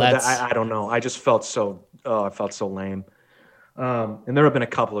 I don't know. I just felt so. I felt so lame. And there have been a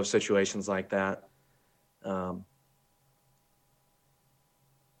couple of situations like that.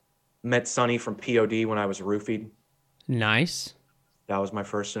 Met Sonny from POD when I was roofied. Nice. That was my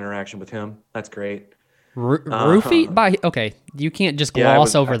first interaction with him. That's great. Roofied? Okay, you can't just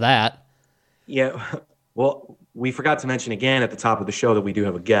gloss over that. Yeah. Well, we forgot to mention again at the top of the show that we do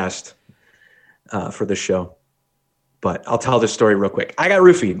have a guest for this show. But I'll tell this story real quick. I got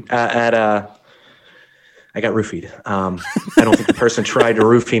roofied I don't think the person tried to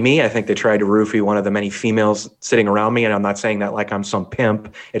roofie me. I think they tried to roofie one of the many females sitting around me. And I'm not saying that like I'm some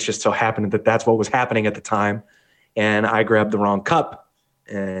pimp. It's just so happened that that's what was happening at the time. And I grabbed the wrong cup.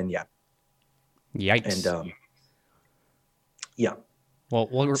 And yeah. Yikes. And yeah. Well,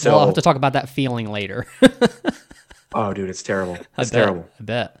 we'll have to talk about that feeling later. Oh, dude, it's terrible. It's terrible. I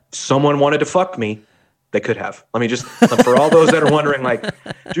bet. Someone wanted to fuck me. They could have. Let me just, for all those that are wondering, like,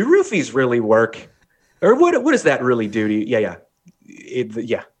 do roofies really work? Or what does that really do to you? Yeah.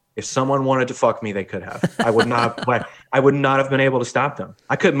 Yeah. If someone wanted to fuck me, they could have. I would not have been able to stop them.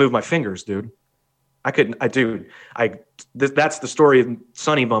 I couldn't move my fingers, dude. That's the story of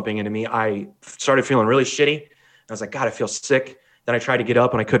Sonny bumping into me. I started feeling really shitty. I was like, God, I feel sick. Then I tried to get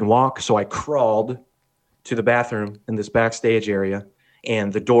up and I couldn't walk. So I crawled to the bathroom in this backstage area,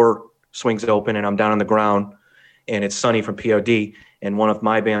 and the door swings open and I'm down on the ground, and it's Sonny from POD. And one of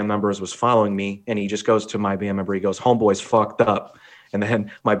my band members was following me, and he just goes to my band member. He goes, homeboy's fucked up. And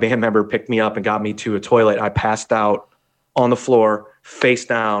then my band member picked me up and got me to a toilet. I passed out on the floor, face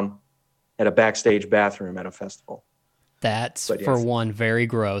down, at a backstage bathroom at a festival. That's, for one, very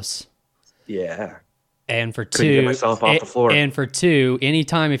gross. Yeah. And for couldn't get myself off the floor. And for two,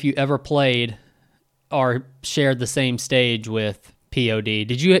 anytime if you ever played or shared the same stage with POD,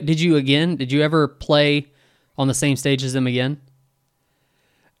 did you ever play on the same stage as them again?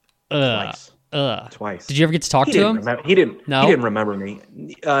 Twice. Did you ever get to talk to him? He didn't remember me.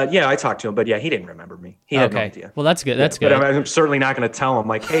 Yeah, I talked to him, but yeah, he didn't remember me. He had no idea. Well, that's good. That's good. But I'm certainly not going to tell him,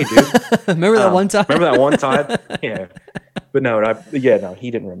 like, hey, dude. Remember that one time? Remember that one time? Yeah. But no,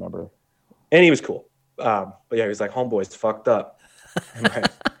 he didn't remember. And he was cool. But yeah, he was like, homeboy's fucked up.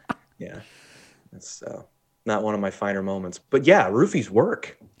 Yeah. That's not one of my finer moments. But yeah, roofies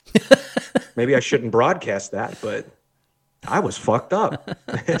work. Maybe I shouldn't broadcast that, but I was fucked up.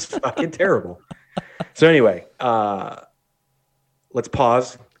 It's fucking terrible. So anyway, let's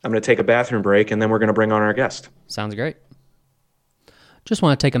pause. I'm going to take a bathroom break, and then we're going to bring on our guest. Sounds great. Just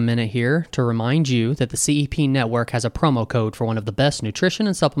want to take a minute here to remind you that the CEP Network has a promo code for one of the best nutrition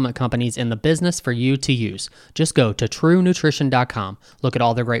and supplement companies in the business for you to use. Just go to truenutrition.com, look at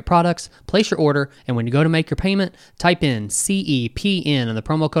all their great products, place your order, and when you go to make your payment, type in CEPN in the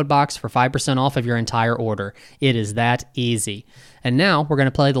promo code box for 5% off of your entire order. It is that easy. And now we're going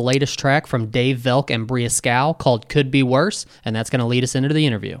to play the latest track from Dave Velk and Brea Scow called Could Be Worse, and that's going to lead us into the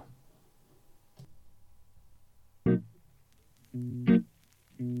interview.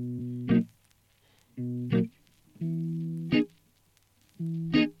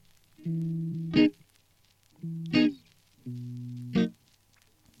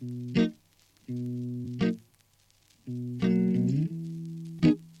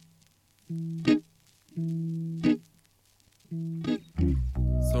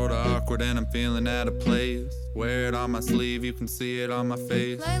 Sorta awkward and I'm feeling out of place. Wear it on my sleeve, you can see it on my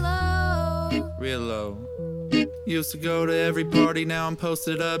face. Lay low, real low. Used to go to every party, now I'm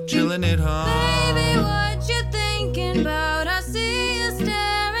posted up, chilling at home. Baby, what you thinking about? I see you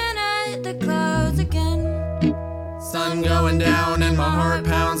staring at the clouds again. Sun going down and my heart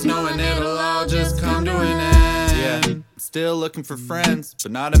pounds, knowing it'll all just come to an end. Yeah, still looking for friends,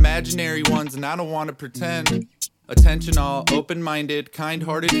 but not imaginary ones, and I don't want to pretend. Attention all open-minded,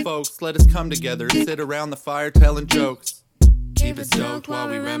 kind-hearted folks, let us come together, sit around the fire telling jokes. Keep it stoked while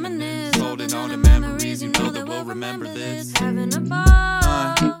we reminisce, holding on to memories, you know that we'll remember this. Having a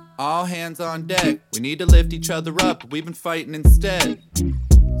ball. All hands on deck, we need to lift each other up, but we've been fighting instead.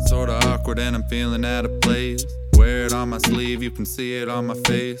 Sorta awkward and I'm feeling out of place. Wear it on my sleeve, you can see it on my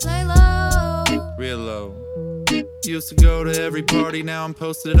face. Lay low, real low. Used to go to every party, now I'm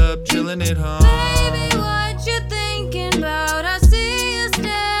posted up, chilling at home. Baby, what what you thinking about. I see you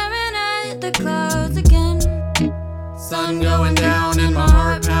staring at the clouds again. Sun going down and my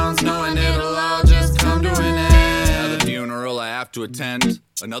heart pounds, knowing it'll all just come to an end. Another funeral I have to attend.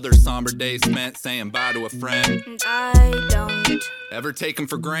 Another somber day spent saying bye to a friend. And I don't ever take them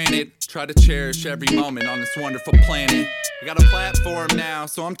for granted. Try to cherish every moment on this wonderful planet. I got a platform now,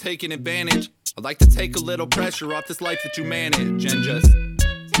 so I'm taking advantage. I'd like to take a little pressure off this life that you manage and just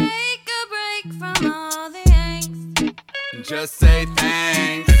take a break from all the angst. Just say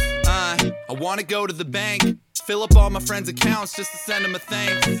thanks. I wanna go to the bank, fill up all my friends' accounts just to send them a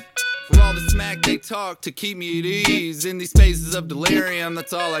thanks. For all the smack they talk to keep me at ease. In these phases of delirium,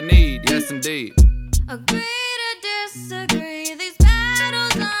 that's all I need, yes indeed. Agree to disagree, these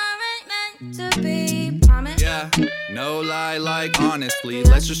battles aren't meant to be, promise. Yeah, no lie, like honestly,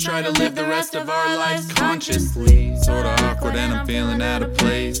 let's just try to live the rest of our lives consciously. Sorta awkward and I'm feeling out of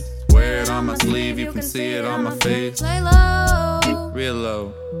place. Wear it on my sleeve, you can see it on my face. Lay low, Real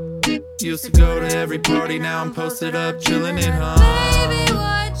low. Used to go to every party, now I'm posted up, chilling at home. baby,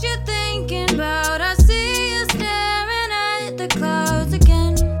 what you thinking about? I see you staring at the clouds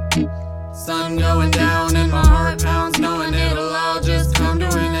again. Sun going down and my heart pounds, knowing it'll all just come to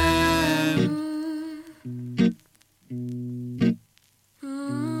an end.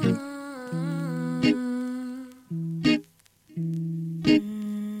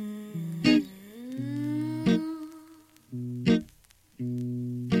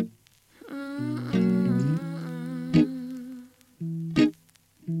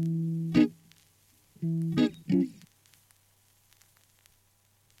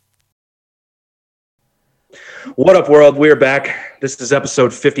 What up, world? We're back. This is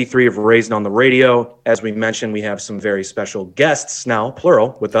episode 53 of Raised on the Radio. As we mentioned, we have some very special guests now,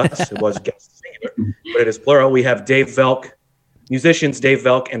 plural, with us. It was guests singular, but it is plural. We have Dave Velk, musicians Dave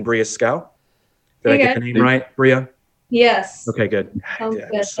Velk and Brea Scow. Did I get the name right, Brea? Yes. Okay, good. Sounds I'm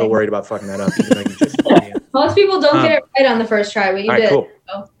good. so worried about fucking that up. Even though you just Most people don't get it right on the first try, but you all right, did. cool.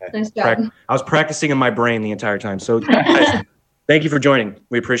 So, nice job. I was practicing in my brain the entire time. So guys, thank you for joining.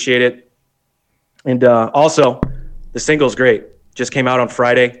 We appreciate it. And also, the single's great. Just came out on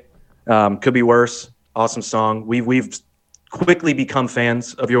Friday. Could Be Worse. Awesome song. We've quickly become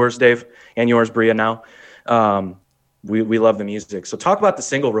fans of yours, Dave, and yours, Brea, now. We love the music. So talk about the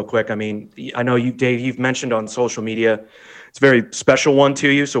single real quick. I mean, I know you, Dave, you've mentioned on social media, it's a very special one to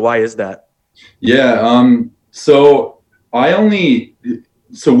you. So why is that? Yeah.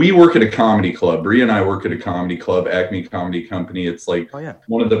 So we work at a comedy club. Brea and I work at a comedy club, Acme Comedy Company. It's like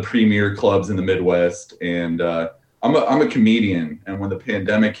one of the premier clubs in the Midwest. And I'm a comedian. And when the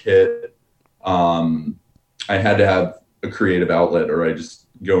pandemic hit, I had to have a creative outlet or I just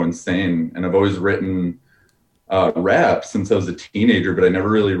go insane. And I've always written rap since I was a teenager, but I never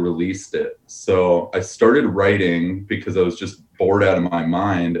really released it. So I started writing because I was just bored out of my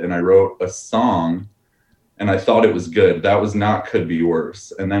mind. And I wrote a song. And I thought it was good. That was not Could Be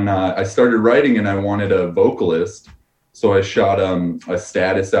Worse. And then I started writing and I wanted a vocalist. So I shot a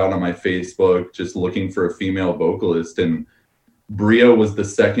status out on my Facebook just looking for a female vocalist. And Brea was the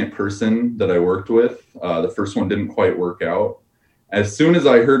second person that I worked with. The first one didn't quite work out. As soon as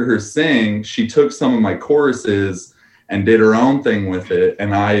I heard her sing, she took some of my choruses and did her own thing with it.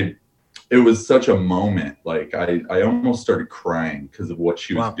 And it was such a moment. Like I almost started crying because of what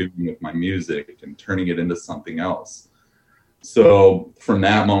she was doing with my music and turning it into something else. So from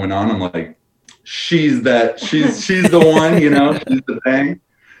that moment on, I'm like, she's the one, you know, she's the thing.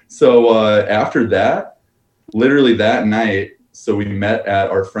 So after that, literally that night, so we met at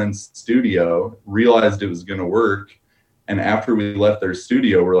our friend's studio, realized it was going to work. And after we left their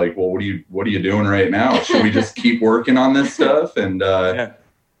studio, we're like, well, what are you doing right now? Should we just keep working on this stuff? And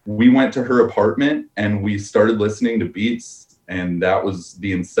we went to her apartment and we started listening to beats, and that was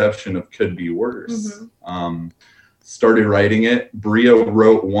the inception of Could Be Worse. Mm-hmm. Started writing it. Brea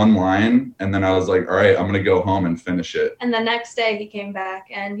wrote one line, and then I was like, all right, I'm going to go home and finish it. And the next day he came back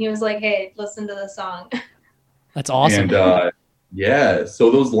and he was like, hey, listen to the song. That's awesome. And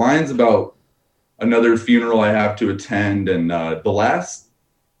so those lines about another funeral I have to attend, and the last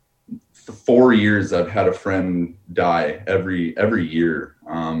 4 years I've had a friend die every year.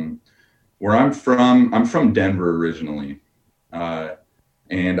 Where I'm from Denver originally,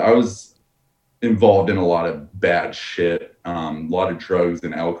 and I was involved in a lot of bad shit, a lot of drugs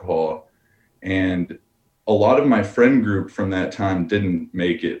and alcohol, and a lot of my friend group from that time didn't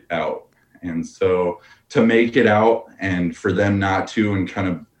make it out. And so to make it out and for them not to, and kind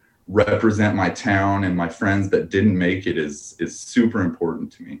of represent my town and my friends that didn't make it is super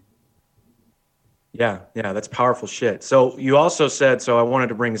important to me. Yeah, that's powerful shit. So you also said, so I wanted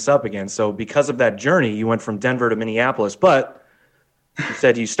to bring this up again. So because of that journey, you went from Denver to Minneapolis, but you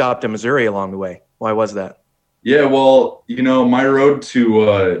said you stopped in Missouri along the way. Why was that? Yeah, well, my road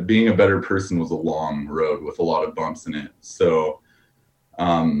to being a better person was a long road with a lot of bumps in it. So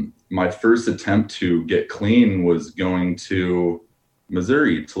my first attempt to get clean was going to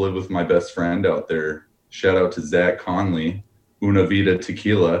Missouri to live with my best friend out there. Shout out to Zach Conley, Una Vida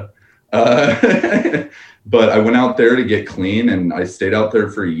Tequila. But I went out there to get clean, and I stayed out there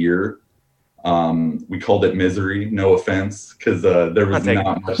for a year. We called it misery, no offense, because there was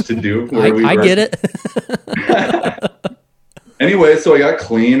not much to do. I get it. Anyway, so I got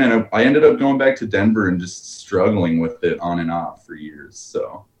clean, and I ended up going back to Denver and just struggling with it on and off for years.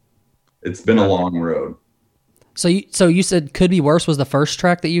 So it's been a long road. So you said Could Be Worse was the first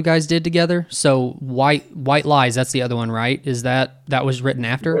track that you guys did together. So White Lies, that's the other one, right? Is that was written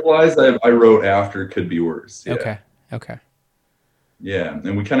after? White Lies I wrote after Could Be Worse. Yeah. Okay. Yeah,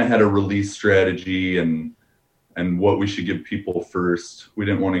 and we kind of had a release strategy and what we should give people first. We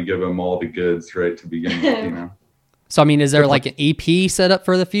didn't want to give them all the goods right to begin with, So I mean, is there like an EP set up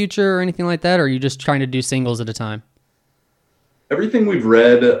for the future or anything like that, or are you just trying to do singles at a time? Everything I've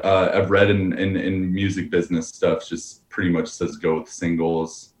read in music business stuff just pretty much says go with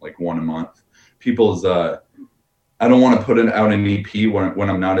singles, like one a month. I don't want to put out an EP when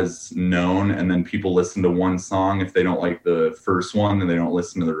I'm not as known, and then people listen to one song. If they don't like the first one, then they don't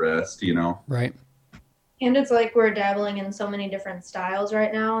listen to the rest, Right. And it's like we're dabbling in so many different styles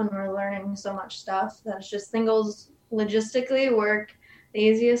right now, and we're learning so much stuff that it's just singles logistically work the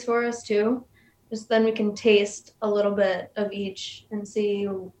easiest for us too. Just then we can taste a little bit of each and see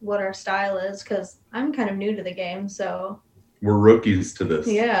what our style is, because I'm kind of new to the game, so we're rookies to this.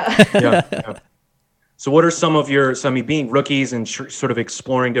 Yeah. So what are some of your, being rookies and sort of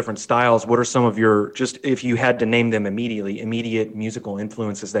exploring different styles, what are some of your, just if you had to name them immediate musical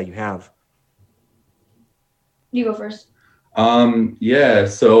influences that you have? You go first. Yeah,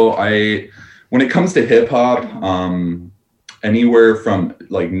 so when it comes to hip hop, anywhere from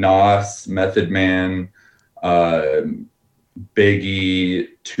like Nas, Method Man, Biggie,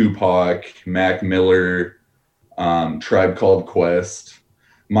 Tupac, Mac Miller, Tribe Called Quest.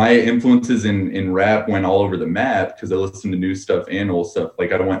 My influences in rap went all over the map because I listened to new stuff and old stuff.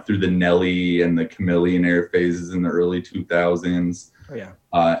 Like I went through the Nelly and the Chamillionaire phases in the early 2000s. Oh yeah.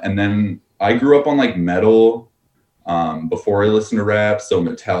 And then I grew up on like metal before I listened to rap. So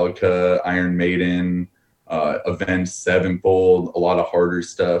Metallica, Iron Maiden, Avenged Sevenfold, a lot of harder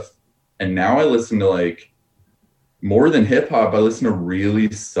stuff. And now I listen to like more than hip hop. I listen to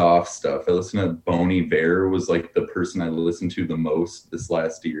really soft stuff. I listen to Bon Iver was like the person I listened to the most this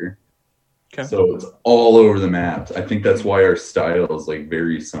last year. Okay. So it's all over the map. I think that's why our styles like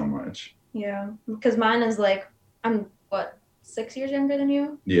vary so much. Yeah, because mine is like, I'm 6 years younger than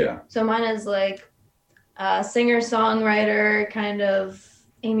you? Yeah. So mine is like singer-songwriter, kind of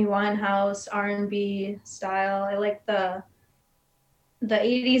Amy Winehouse, R&B style. I like the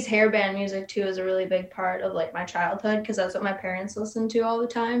 80s hair band music too is a really big part of like my childhood because that's what my parents listened to all the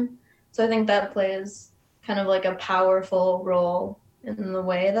time. So I think that plays kind of like a powerful role in the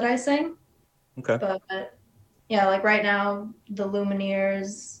way that I sing. Okay. But yeah, like right now, the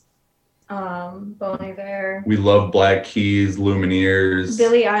Lumineers, Bon Iver. We love Black Keys, Lumineers.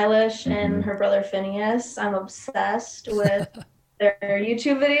 Billie Eilish and her brother Phineas. I'm obsessed with their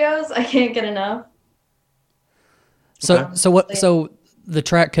YouTube videos. I can't get enough. So the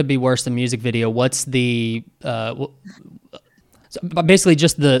track Could Be Worse, the music video. What's the basically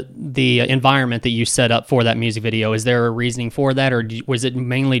just the environment that you set up for that music video? Is there a reasoning for that, or was it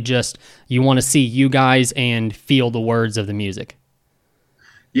mainly just you want to see you guys and feel the words of the music?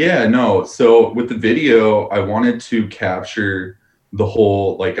 Yeah, no. So with the video, I wanted to capture the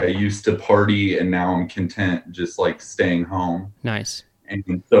whole, like I used to party and now I'm content just like staying home. Nice.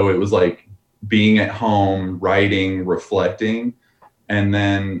 And so it was like being at home, writing, reflecting. And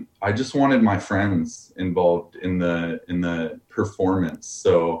then I just wanted my friends involved in the performance.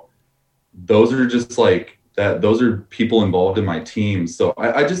 So those are just like that. Those are people involved in my team. So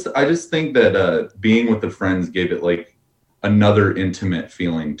I just think that being with the friends gave it like another intimate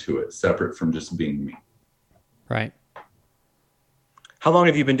feeling to it, separate from just being me. Right. How long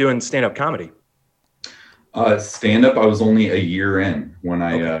have you been doing stand-up comedy? Stand-up, I was only a year in when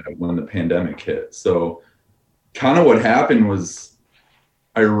when the pandemic hit. So kind of what happened was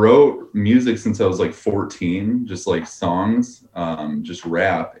I wrote music since I was like 14, just like songs, just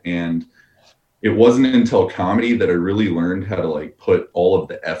rap. And it wasn't until comedy that I really learned how to like put all of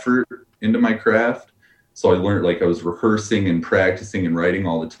the effort into my craft. So I learned, like I was rehearsing and practicing and writing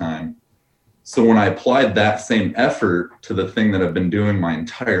all the time. So when I applied that same effort to the thing that I've been doing my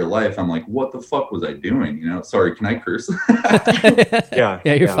entire life, I'm like, what the fuck was I doing? You know, sorry, can I curse? Yeah,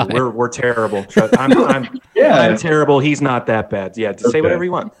 you're fine. We're terrible. I'm terrible. He's not that bad. Yeah, just say whatever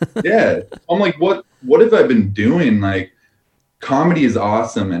you want. Yeah. I'm like, what have I been doing? Like, comedy is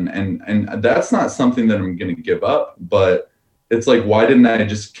awesome, and that's not something that I'm gonna give up, but it's like, why didn't I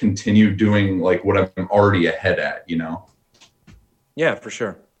just continue doing like what I'm already ahead at, you know? Yeah, for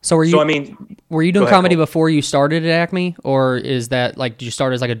sure. So were you doing comedy before you started at Acme, or is that like, did you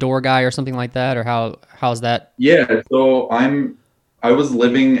start as like a door guy or something like that, or how's that? Yeah, so I was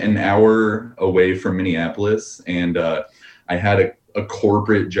living an hour away from Minneapolis, and I had a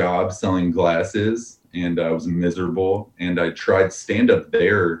corporate job selling glasses, and I was miserable, and I tried stand-up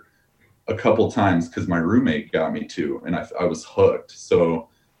there a couple times because my roommate got me to, and I was hooked. So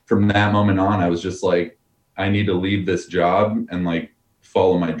from that moment on, I was just like, I need to leave this job and like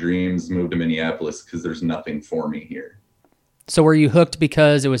follow my dreams, move to Minneapolis because there's nothing for me here. So were you hooked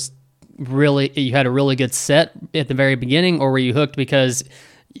because it was you had a really good set at the very beginning, or were you hooked because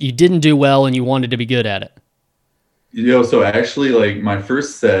you didn't do well and you wanted to be good at it? You know, so actually, like, my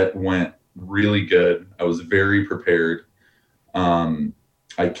first set went really good. I was very prepared.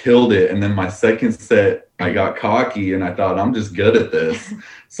 I killed it. And then my second set, I got cocky and I thought, I'm just good at this.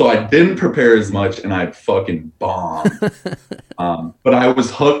 So I didn't prepare as much and I fucking bombed. But I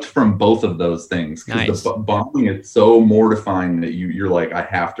was hooked from both of those things. Because nice. The bombing, it's so mortifying that you're like, I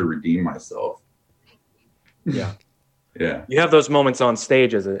have to redeem myself. Yeah. Yeah. You have those moments on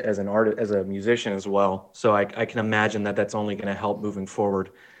stage as an artist, as a musician as well. So I can imagine that's only going to help moving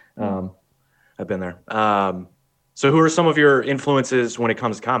forward. I've been there. So who are some of your influences when it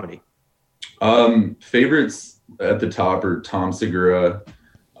comes to comedy? Favorites at the top are Tom Segura,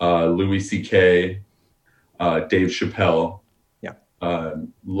 Louis C.K., Dave Chappelle. Yeah.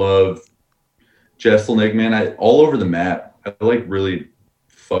 Love Jesselnick, man. All over the map. I like really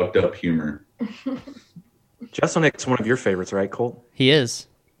fucked up humor. Jesselnick's one of your favorites, right, Colt? He is.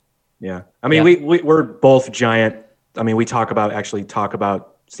 Yeah. I mean, we're both giant. I mean, we talk about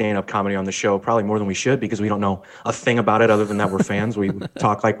stand-up comedy on the show probably more than we should because we don't know a thing about it other than that we're fans. We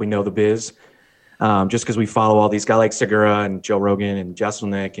talk like we know the biz. Just because we follow all these guys like Segura and Joe Rogan and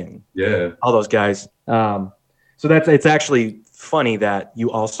Jesselnick and all those guys. So it's actually funny that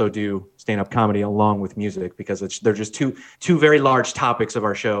you also do stand-up comedy along with music because they're just two very large topics of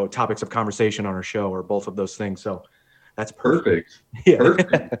our show, topics of conversation on our show, or both of those things. So that's perfect. Yeah.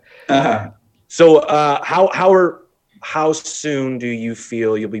 Perfect. So how soon do you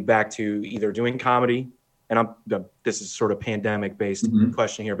feel you'll be back to either doing comedy? And this is sort of pandemic-based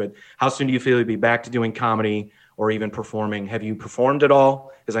question here, but how soon do you feel you'll be back to doing comedy or even performing? Have you performed at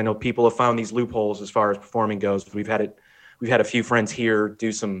all? Because I know people have found these loopholes as far as performing goes. We've had a few friends here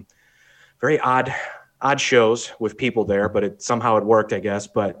do some very odd shows with people there, but somehow it worked, I guess.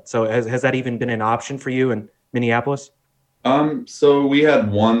 But so has that even been an option for you in Minneapolis? So we had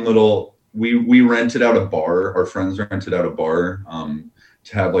one little. We rented out a bar. Our friends rented out a bar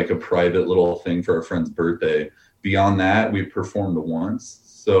to have like a private little thing for our friend's birthday. Beyond that, we performed once.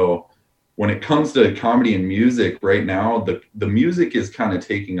 So when it comes to comedy and music right now, the music is kind of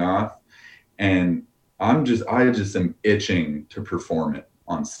taking off, and I just am itching to perform it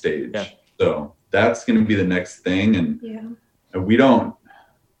on stage. Yeah. So that's going to be the next thing, and we don't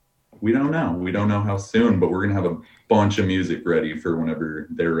know. We don't know how soon, but we're going to have a bunch of music ready for whenever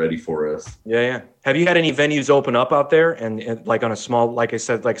they're ready for us. Yeah. Have you had any venues open up out there and like on a small, like I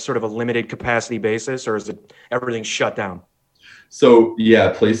said, like sort of a limited capacity basis, or is it everything shut down? So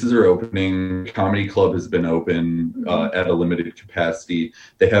yeah, places are opening. Comedy Club has been open at a limited capacity.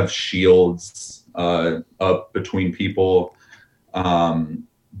 They have shields up between people.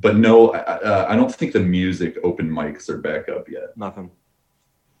 But no, I don't think the music open mics are back up yet. Nothing.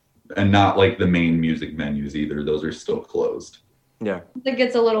 And not like the main music venues either. Those are still closed. Yeah. If it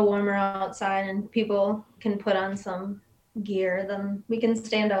gets a little warmer outside and people can put on some gear, then we can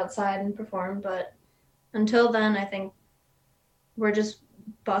stand outside and perform. But until then, I think we're just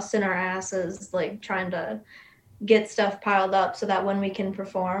busting our asses, like trying to get stuff piled up so that when we can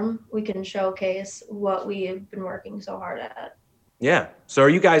perform, we can showcase what we've been working so hard at. Yeah. So are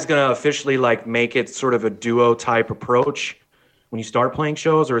you guys going to officially like make it sort of a duo type approach when you start playing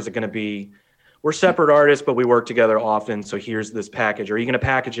shows, or is it going to be, we're separate artists, but we work together often, so here's this package? Or are you going to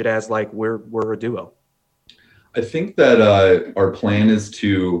package it as like we're a duo? I think that our plan is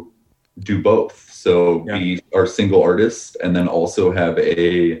to do both. So be our single artist and then also have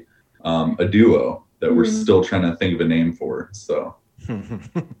a duo that we're still trying to think of a name for. So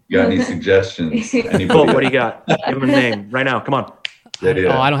you got any suggestions? Cool, what do you got? Give him a name right now. Come on.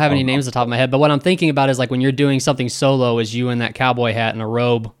 I don't have any names off the top of my head, but what I'm thinking about is like when you're doing something solo, is you in that cowboy hat and a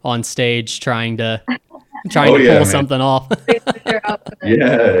robe on stage trying to pull something off.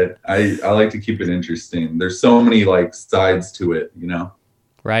 Yeah, I like to keep it interesting. There's so many like sides to it, you know.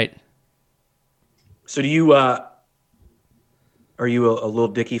 Right. So do you are you a Lil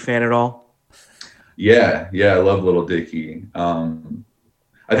Dicky fan at all? Yeah, I love Little Dicky.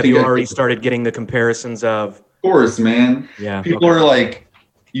 Have you already started getting the comparisons of? Of course, man. Yeah. People are like,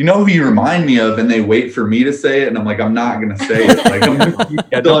 you know who you remind me of, and they wait for me to say it, and I'm like, I'm not gonna say it.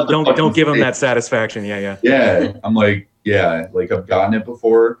 Like, don't give them that satisfaction. Yeah. Yeah, I'm like, yeah, like I've gotten it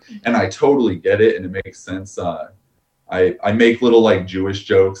before, and I totally get it, and it makes sense. I make little like Jewish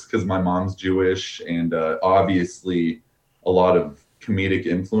jokes because my mom's Jewish, and obviously a lot of comedic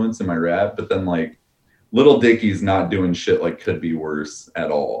influence in my rap. But then like Little Dicky's not doing shit like Could Be Worse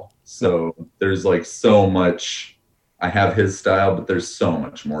at all. So there's like so much. I have his style, but there's so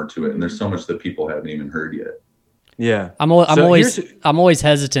much more to it, and there's so much that people haven't even heard yet. Yeah, I'm always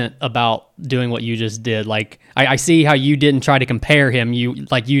hesitant about doing what you just did. Like I see how you didn't try to compare him. You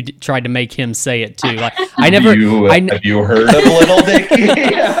tried to make him say it too. Like have you heard of Little Dicky?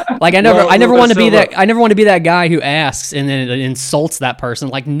 Like I never want to be that. I never want to be that guy who asks and then insults that person.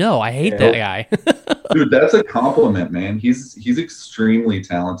 Like no, I hate that guy. Dude, that's a compliment, man. He's extremely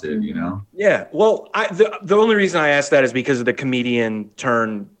talented, you know. Yeah. Well, the only reason I asked that is because of the comedian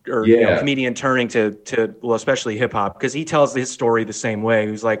turn comedian turning to well, especially hip hop, because he tells his story the same way.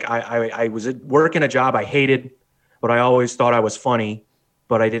 He was like, I was working a job I hated, but I always thought I was funny,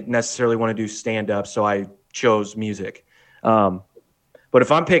 but I didn't necessarily want to do stand up, so I chose music. But if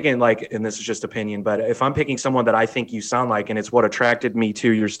I'm picking, like, and this is just opinion, but if I'm picking someone that I think you sound like, and it's what attracted me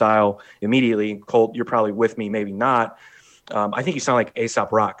to your style immediately, Colt, you're probably with me, maybe not. I think you sound like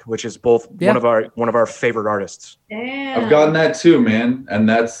A$AP Rock, which is both one of our favorite artists. Damn. I've gotten that too, man, and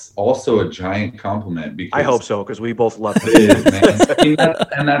that's also a giant compliment. Because I hope so, because we both love it. It is, man. I mean,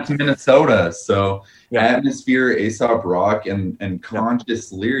 and that's Minnesota, so atmosphere, A$AP Rock, and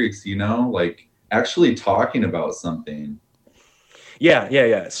conscious lyrics. You know, like actually talking about something.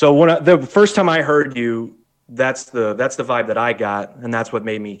 Yeah. So the first time I heard you, that's the vibe that I got, and that's what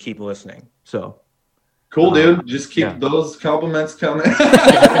made me keep listening. So cool, dude. Just keep those compliments coming.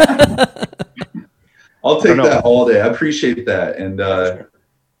 I'll take that all day. I appreciate that. And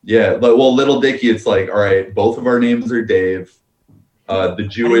well, Little Dicky, it's like, all right, both of our names are Dave. The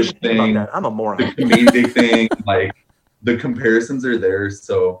Jewish thing, I'm a moron. The comedic thing, like the comparisons are there.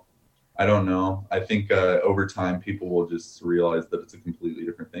 So I don't know. I think over time people will just realize that it's a completely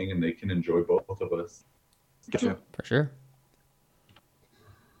different thing, and they can enjoy both of us. Gotcha. For sure.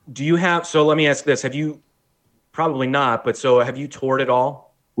 Do you have? So let me ask this: have you? Probably not, but so have you toured at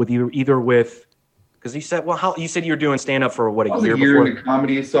all with either with? Because you said, you said you were doing stand up for a year before? In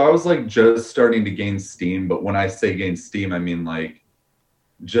comedy, so I was like just starting to gain steam. But when I say gain steam, I mean like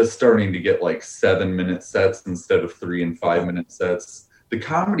just starting to get like 7-minute sets instead of 3 and 5-minute sets. The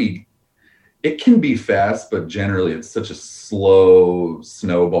comedy, it can be fast, but generally it's such a slow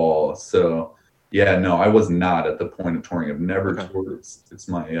snowball. So yeah, no, I was not at the point of touring. I've never toured. It's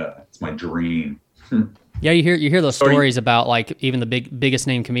my dream. Yeah, you hear those stories about like even the biggest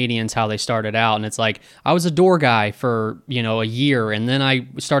name comedians, how they started out, and it's like I was a door guy for a year, and then I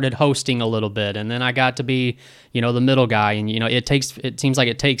started hosting a little bit, and then I got to be the middle guy, and it seems like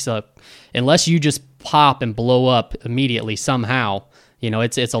it takes unless you just pop and blow up immediately somehow,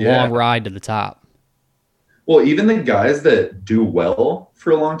 it's a long ride to the top. Well, even the guys that do well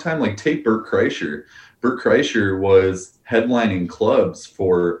for a long time, like take Bert Kreischer. Bert Kreischer was headlining clubs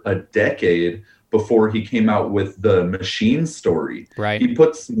for a decade before he came out with the Machine Story. Right. He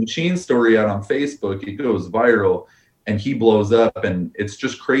puts Machine Story out on Facebook. It goes viral, and he blows up. And it's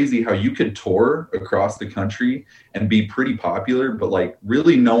just crazy how you could tour across the country and be pretty popular, but like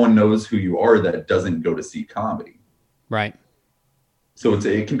really no one knows who you are that doesn't go to see comedy. Right. So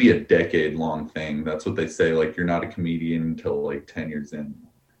it can be a decade-long thing. That's what they say. Like you're not a comedian until like 10 years in.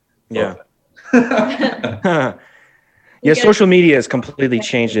 Yeah. Yeah, social media has completely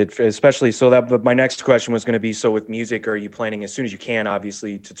changed it, especially so that my next question was going to be, so with music, are you planning as soon as you can,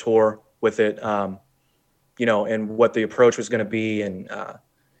 obviously, to tour with it, and what the approach was going to be? And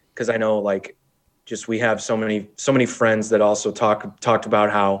because I know like just we have so many friends that also talked about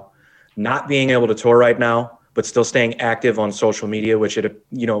how not being able to tour right now, but still staying active on social media, which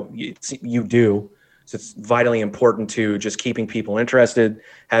you do. So it's vitally important to just keeping people interested,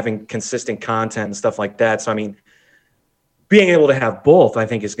 having consistent content and stuff like that. So, I mean, being able to have both, I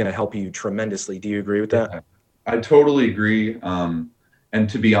think, is going to help you tremendously. Do you agree with that? I totally agree. And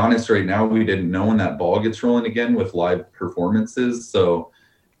to be honest, right now, we didn't know when that ball gets rolling again with live performances. So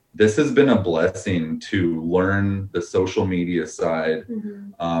this has been a blessing to learn the social media side.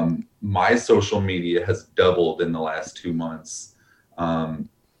 My social media has doubled in the last 2 months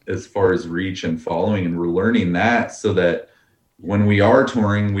as far as reach and following. And we're learning that so that when we are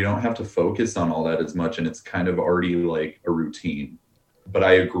touring, we don't have to focus on all that as much. And it's kind of already like a routine. But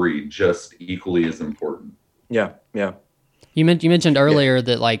I agree, just equally as important. Yeah, yeah. You mentioned earlier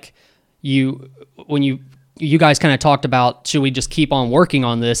that like when you guys kind of talked about, should we just keep on working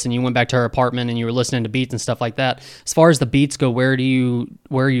on this? And you went back to her apartment and you were listening to beats and stuff like that. As far as the beats go, where are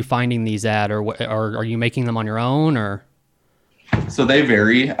you finding these at, or are you making them on your own, or? So they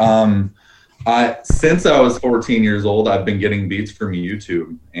vary. Since I was 14 years old, I've been getting beats from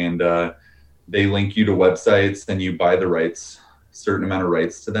YouTube, and they link you to websites and you buy the rights, certain amount of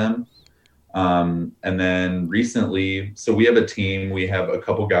rights to them. And then recently, so we have a team, we have a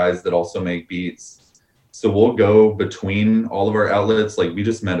couple guys that also make beats. So we'll go between all of our outlets. Like we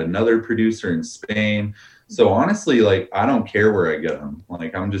just met another producer in Spain. So honestly, like I don't care where I get them.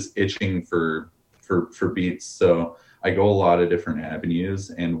 Like I'm just itching for beats. So I go a lot of different avenues,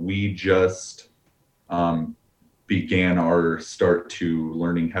 and we just began our start to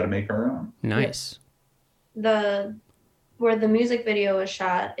learning how to make our own. Nice. Where the music video was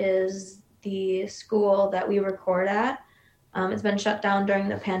shot is the school that we record at. It's been shut down during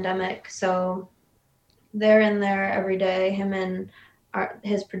the pandemic, so they're in there every day. Him and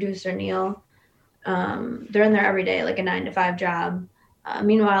his producer Neil, they're in there every day, like a 9-to-5 job.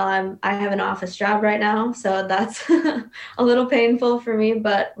 Meanwhile, I have an office job right now, so that's a little painful for me,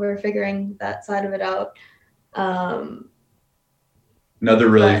 but we're figuring that side of it out. Another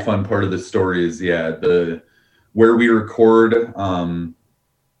really fun part of the story is, where we record,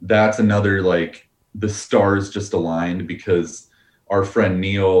 that's another, like, the stars just aligned because our friend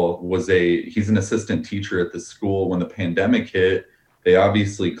Neil he's an assistant teacher at the school. When the pandemic hit, they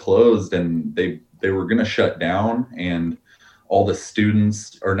obviously closed and they were going to shut down, and all the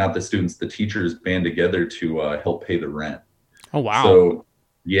students, or not the students, the teachers band together to help pay the rent. Oh, wow. So,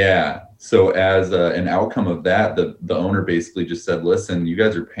 yeah. So as an outcome of that, the owner basically just said, listen, you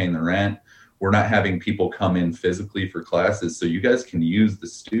guys are paying the rent. We're not having people come in physically for classes, so you guys can use the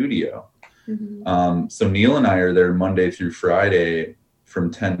studio. Mm-hmm. So Neil and I are there Monday through Friday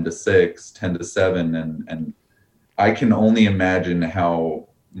from 10 to 6, 10 to 7. And I can only imagine how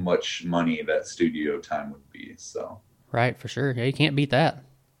much money that studio time would be. So. Right, for sure. Yeah, you can't beat that.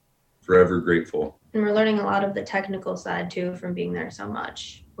 Forever grateful. And we're learning a lot of the technical side too from being there so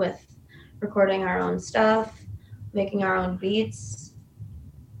much, with recording our own stuff, making our own beats.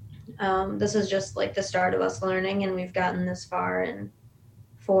 This is just like the start of us learning, and we've gotten this far in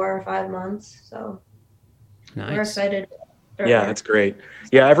 4 or 5 months. So nice. We're excited. Yeah, that's great.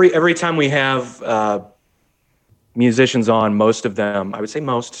 Yeah, every time we have musicians on, most of them, I would say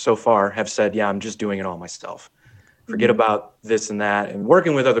most so far, have said, yeah, I'm just doing it all myself. Forget about this and that. And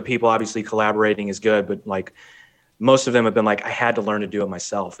working with other people, obviously collaborating is good, but like most of them have been like, I had to learn to do it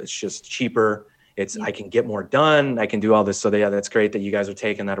myself. It's just cheaper. I can get more done. I can do all this. So yeah, that's great that you guys are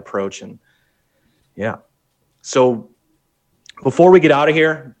taking that approach. And yeah. So before we get out of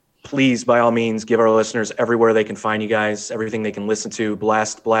here, please, by all means, give our listeners everywhere they can find you guys, everything they can listen to,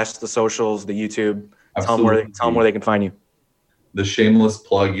 blast the socials, the YouTube. Tell them where they can find you. The shameless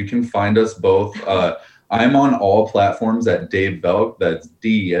plug. You can find us both. I'm on all platforms at Dave Velk. That's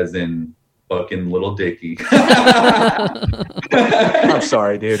D as in fucking Little Dicky. I'm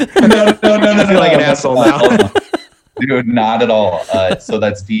sorry, dude. No. I feel like an asshole now. Dude, not at all. So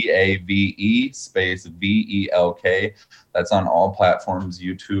that's DAVE space VELK. That's on all platforms,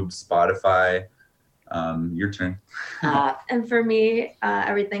 YouTube, Spotify. Your turn. And for me,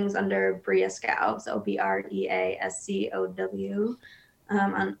 everything's under Brea Scow. So BREASCOW.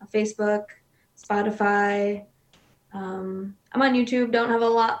 On Facebook, Spotify. I'm on YouTube. Don't have a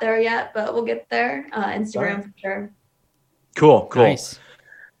lot there yet, but we'll get there. Instagram for sure. Cool. Nice.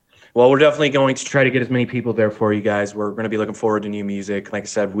 Well, we're definitely going to try to get as many people there for you guys. We're going to be looking forward to new music. Like I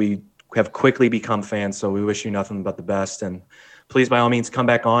said, we have quickly become fans, so we wish you nothing but the best. And please, by all means, come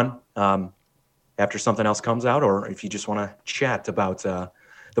back on after something else comes out, or if you just want to chat about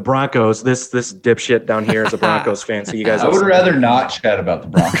the Broncos. This dipshit down here is a Broncos fan, so you guys. I would rather not chat about the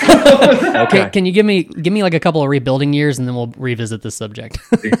Broncos. Okay, can you give me like a couple of rebuilding years, and then we'll revisit this subject.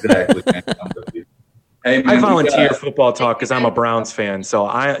 Exactly. Man. Hey, man, I volunteer football talk because I'm a Browns fan, so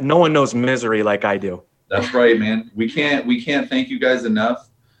no one knows misery like I do. That's right, man. We can't thank you guys enough.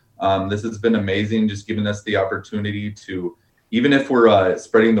 This has been amazing, just giving us the opportunity to even if we're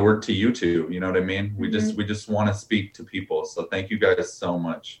spreading the word to YouTube, you know what I mean? We just want to speak to people. So thank you guys so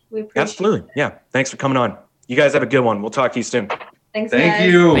much. We appreciate Absolutely. Yeah. Thanks for coming on. You guys have a good one. We'll talk to you soon. Thanks, Thank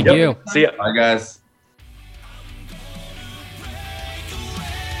guys. you. Thank you. See ya. Bye, guys.